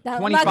 25. I'm not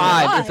gonna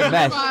 25 is the lie.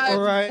 best.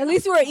 All right. At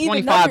least we're even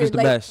 25 numbered. is the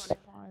like, best.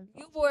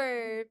 You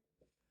were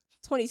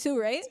 22,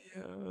 right?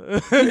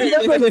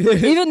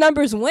 Yeah. Even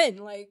numbers win.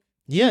 Like,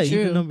 Yeah, True.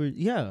 even number.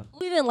 Yeah.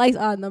 who even likes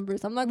odd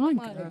numbers? I'm not gonna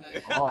lie.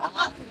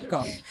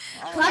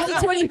 Class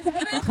of 27.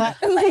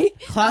 Like,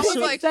 Class It was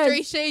of like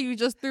straight shade you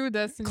just threw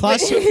this.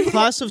 class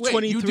of Wait,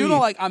 23. you do know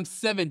like I'm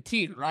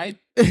 17, right?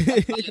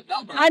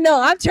 I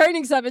know. I'm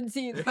turning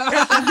 17.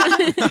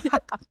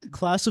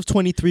 Class of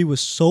 23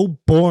 was so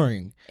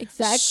boring.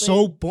 Exactly.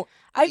 So boring.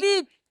 I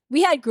mean,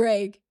 we had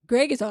Greg.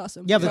 Greg is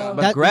awesome. Yeah, but So-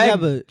 But that Greg yeah,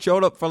 but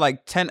showed up for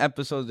like 10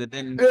 episodes and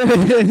then.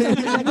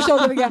 We showed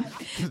them again.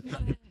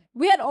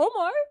 We had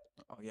Omar.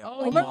 Oh, yeah.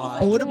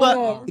 Omar. what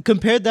about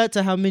compared that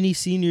to how many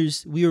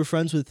seniors we were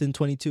friends with in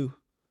 22?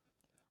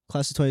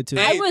 Class of 22.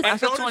 I was- and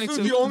Class of Jonas was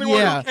 22. the only one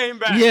Yeah. who came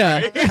back. Yeah.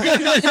 right?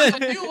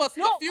 A few of us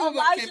came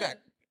Elijah. back.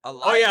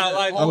 Oh yeah,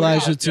 Elijah.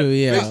 Elijah too,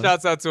 yeah. Big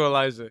shouts out to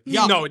Elijah.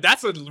 Yeah. No,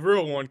 that's a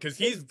real one because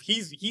he's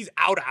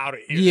out of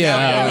here.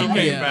 Yeah, he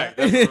came yeah. back.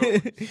 That's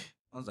real.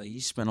 I was like, he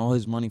spent all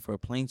his money for a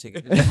plane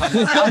ticket. I'm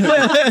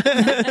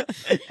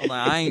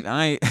like,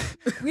 I ain't.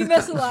 We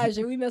miss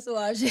Elijah. We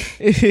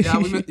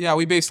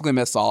basically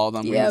missed all of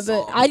them. We Yeah, missed but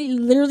all of them. I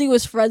literally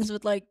was friends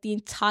with like the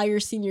entire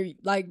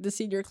the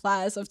senior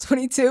class of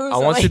 22. I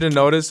want you to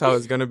notice how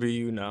it's gonna be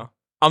you now.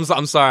 I'm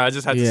sorry, I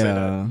just had to say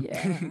that.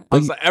 Yeah. Yeah.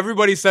 I'm sorry,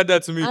 everybody said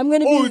that to me. I'm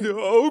gonna oh, be- I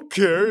don't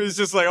care. It's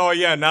just like, oh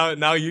yeah,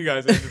 now you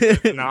guys.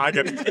 Now I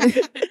get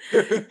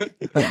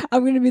it.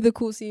 I'm gonna be the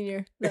cool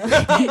senior. You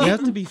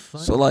have to be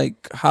fun. So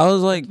like, how's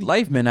like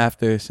life been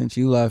after since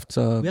you left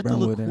We have to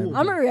look Brentwood? And cool. everything?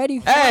 I'm already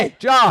fun. Hey,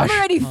 Josh. I'm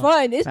already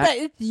fun.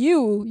 It's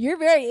you. You're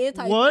very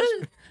anti.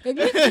 What? If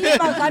you see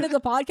him outside of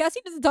the podcast, he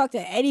doesn't talk to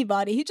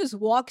anybody. He just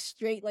walks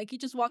straight, like he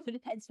just walks with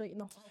his head straight in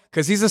the hall.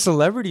 Cause he's a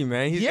celebrity,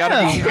 man. He's Yeah.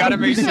 gotta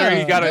make sure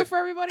he Good gotta for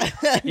everybody.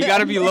 he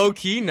gotta be low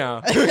key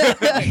now.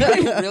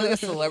 really a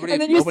celebrity.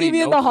 And then if you nobody see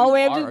me in knows the who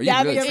hallway, you I'm are? just Are you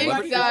dabbing really a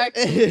everybody.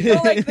 celebrity? Exactly.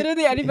 So, like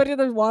literally anybody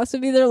that wants to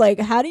be there, like,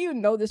 how do you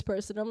know this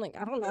person? I'm like,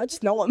 I don't know, I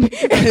just know him.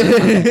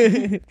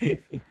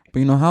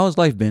 But how has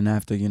life been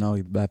after you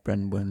left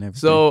Brentwood and everything?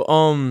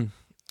 So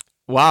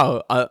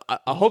wow, I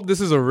hope this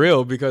is a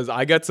real because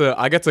I get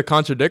to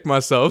contradict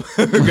myself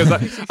because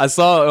I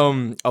saw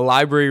a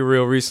library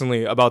reel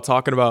recently about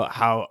talking about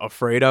how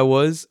afraid I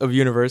was of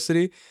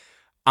university.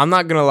 I'm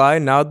not gonna lie,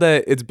 now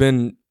that it's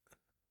been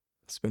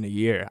a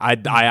year. I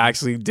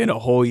actually did a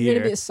whole You're year.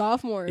 gonna be a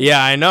sophomore.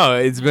 Yeah, I know.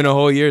 It's been a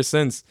whole year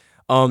since.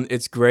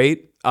 It's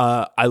great.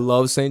 I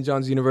love St.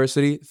 John's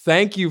University.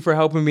 Thank you for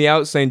helping me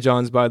out, St.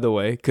 John's, by the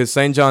way, because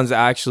St. John's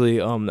actually,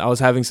 I was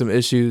having some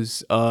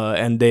issues,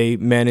 and they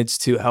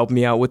managed to help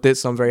me out with it.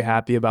 So I'm very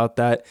happy about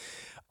that.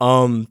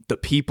 The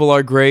people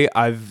are great.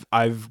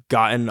 I've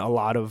gotten a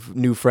lot of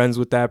new friends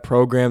with that.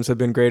 Programs have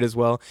been great as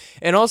well.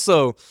 And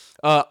also,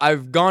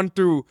 I've gone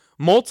through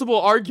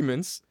multiple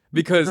arguments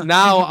because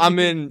now I'm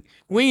in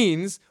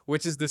Queens,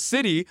 which is the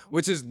city,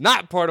 which is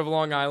not part of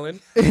Long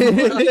Island.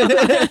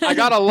 I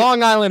got a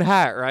Long Island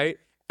hat, right?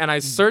 And I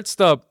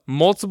searched up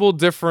multiple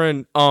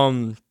different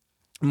like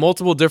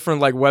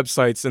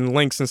websites and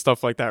links and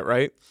stuff like that,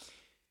 right?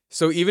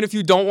 So even if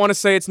you don't want to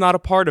say it's not a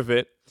part of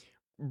it,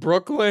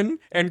 Brooklyn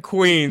and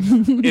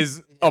Queens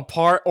is a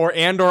part or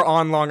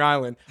on Long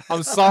Island.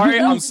 I'm sorry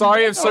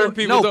if certain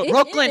people no, don't.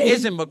 Brooklyn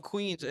isn't, but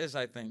Queens is,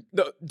 I think.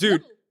 No,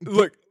 dude,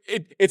 look,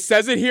 it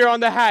says it here on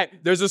the hat.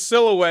 There's a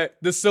silhouette.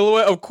 The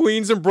silhouette of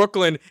Queens and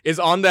Brooklyn is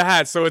on the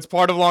hat, so it's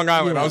part of Long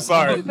Island. I'm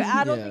sorry. But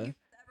I don't think you've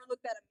ever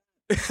looked at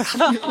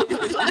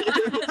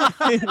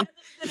it.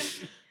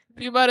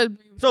 You better.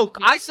 So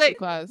I say,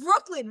 Class.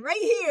 Brooklyn, right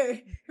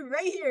here.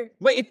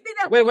 wait,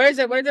 where is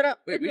it? Where is it?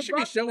 Wait, we should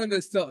be showing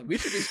this to. We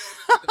should be.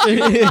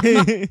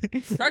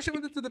 Try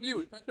showing this to the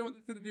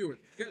viewers.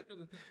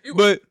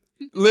 But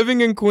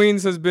living in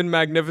Queens has been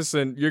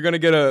magnificent. You're gonna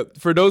get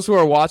for those who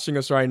are watching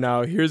us right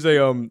now, here's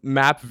a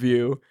map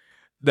view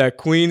that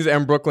Queens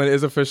and Brooklyn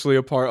is officially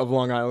a part of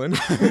Long Island.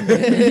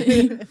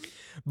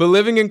 But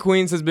living in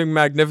Queens has been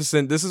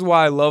magnificent. This is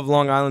why I love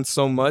Long Island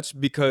so much,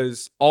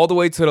 because all the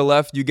way to the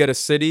left, you get a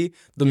city.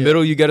 The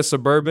middle, you get a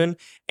suburban.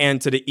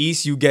 And to the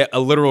east, you get a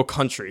literal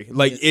country.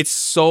 Like, it's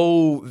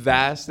so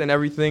vast and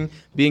everything.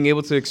 Being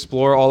able to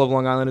explore all of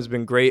Long Island has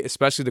been great,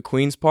 especially the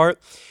Queens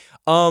part.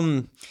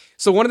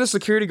 So one of the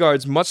security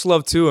guards, much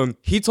love to him,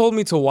 he told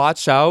me to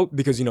watch out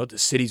because, the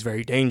city's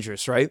very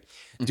dangerous, right?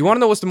 Do you want to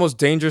know what's the most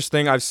dangerous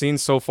thing I've seen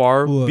so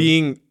far? What?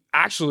 Being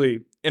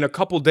actually... in a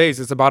couple days,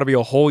 it's about to be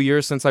a whole year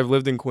since I've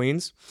lived in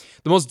Queens.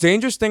 The most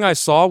dangerous thing I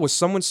saw was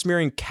someone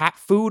smearing cat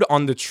food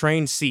on the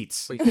train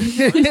seats.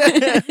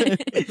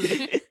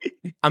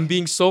 I'm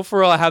being so for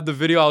real. I have the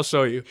video. I'll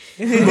show you.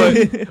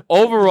 But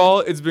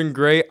overall, it's been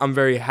great. I'm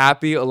very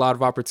happy. A lot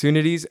of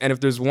opportunities. And if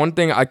there's one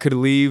thing I could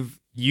leave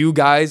you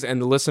guys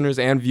and the listeners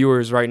and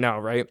viewers right now,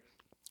 right,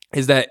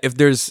 is that if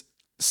there's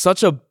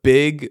such a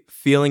big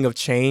feeling of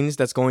change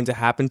that's going to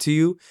happen to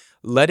you,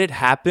 let it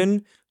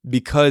happen,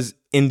 because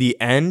in the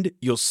end,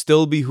 you'll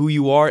still be who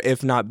you are,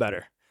 if not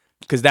better.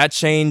 Because that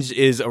change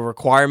is a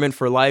requirement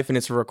for life, and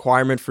it's a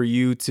requirement for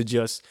you to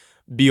just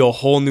be a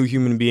whole new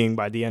human being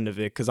by the end of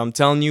it. Because I'm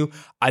telling you,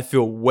 I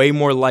feel way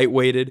more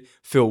lightweighted,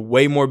 feel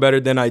way more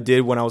better than I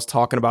did when I was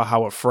talking about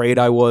how afraid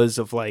I was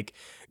of like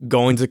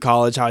going to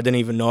college, how I didn't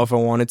even know if I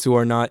wanted to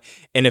or not.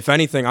 And if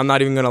anything, I'm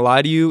not even going to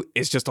lie to you,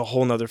 it's just a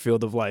whole nother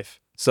field of life.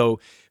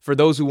 So for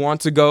those who want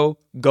to go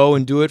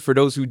and do it. For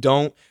those who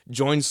don't,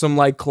 join some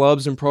like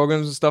clubs and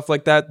programs and stuff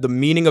like that. The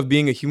meaning of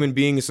being a human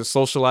being is to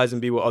socialize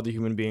and be with other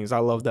human beings. I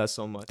love that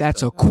so much.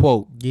 That's a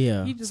quote.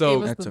 Yeah. He just So-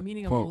 gave us That's the a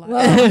meaning quote. of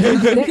life.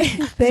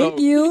 Well, thank So-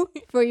 you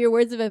for your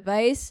words of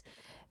advice.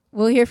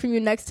 We'll hear from you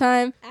next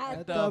time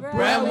at the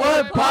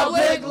Brentwood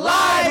Public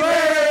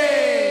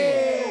Library.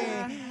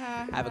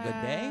 Have a good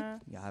day.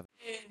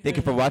 Thank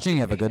you for watching.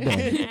 Have a good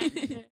day.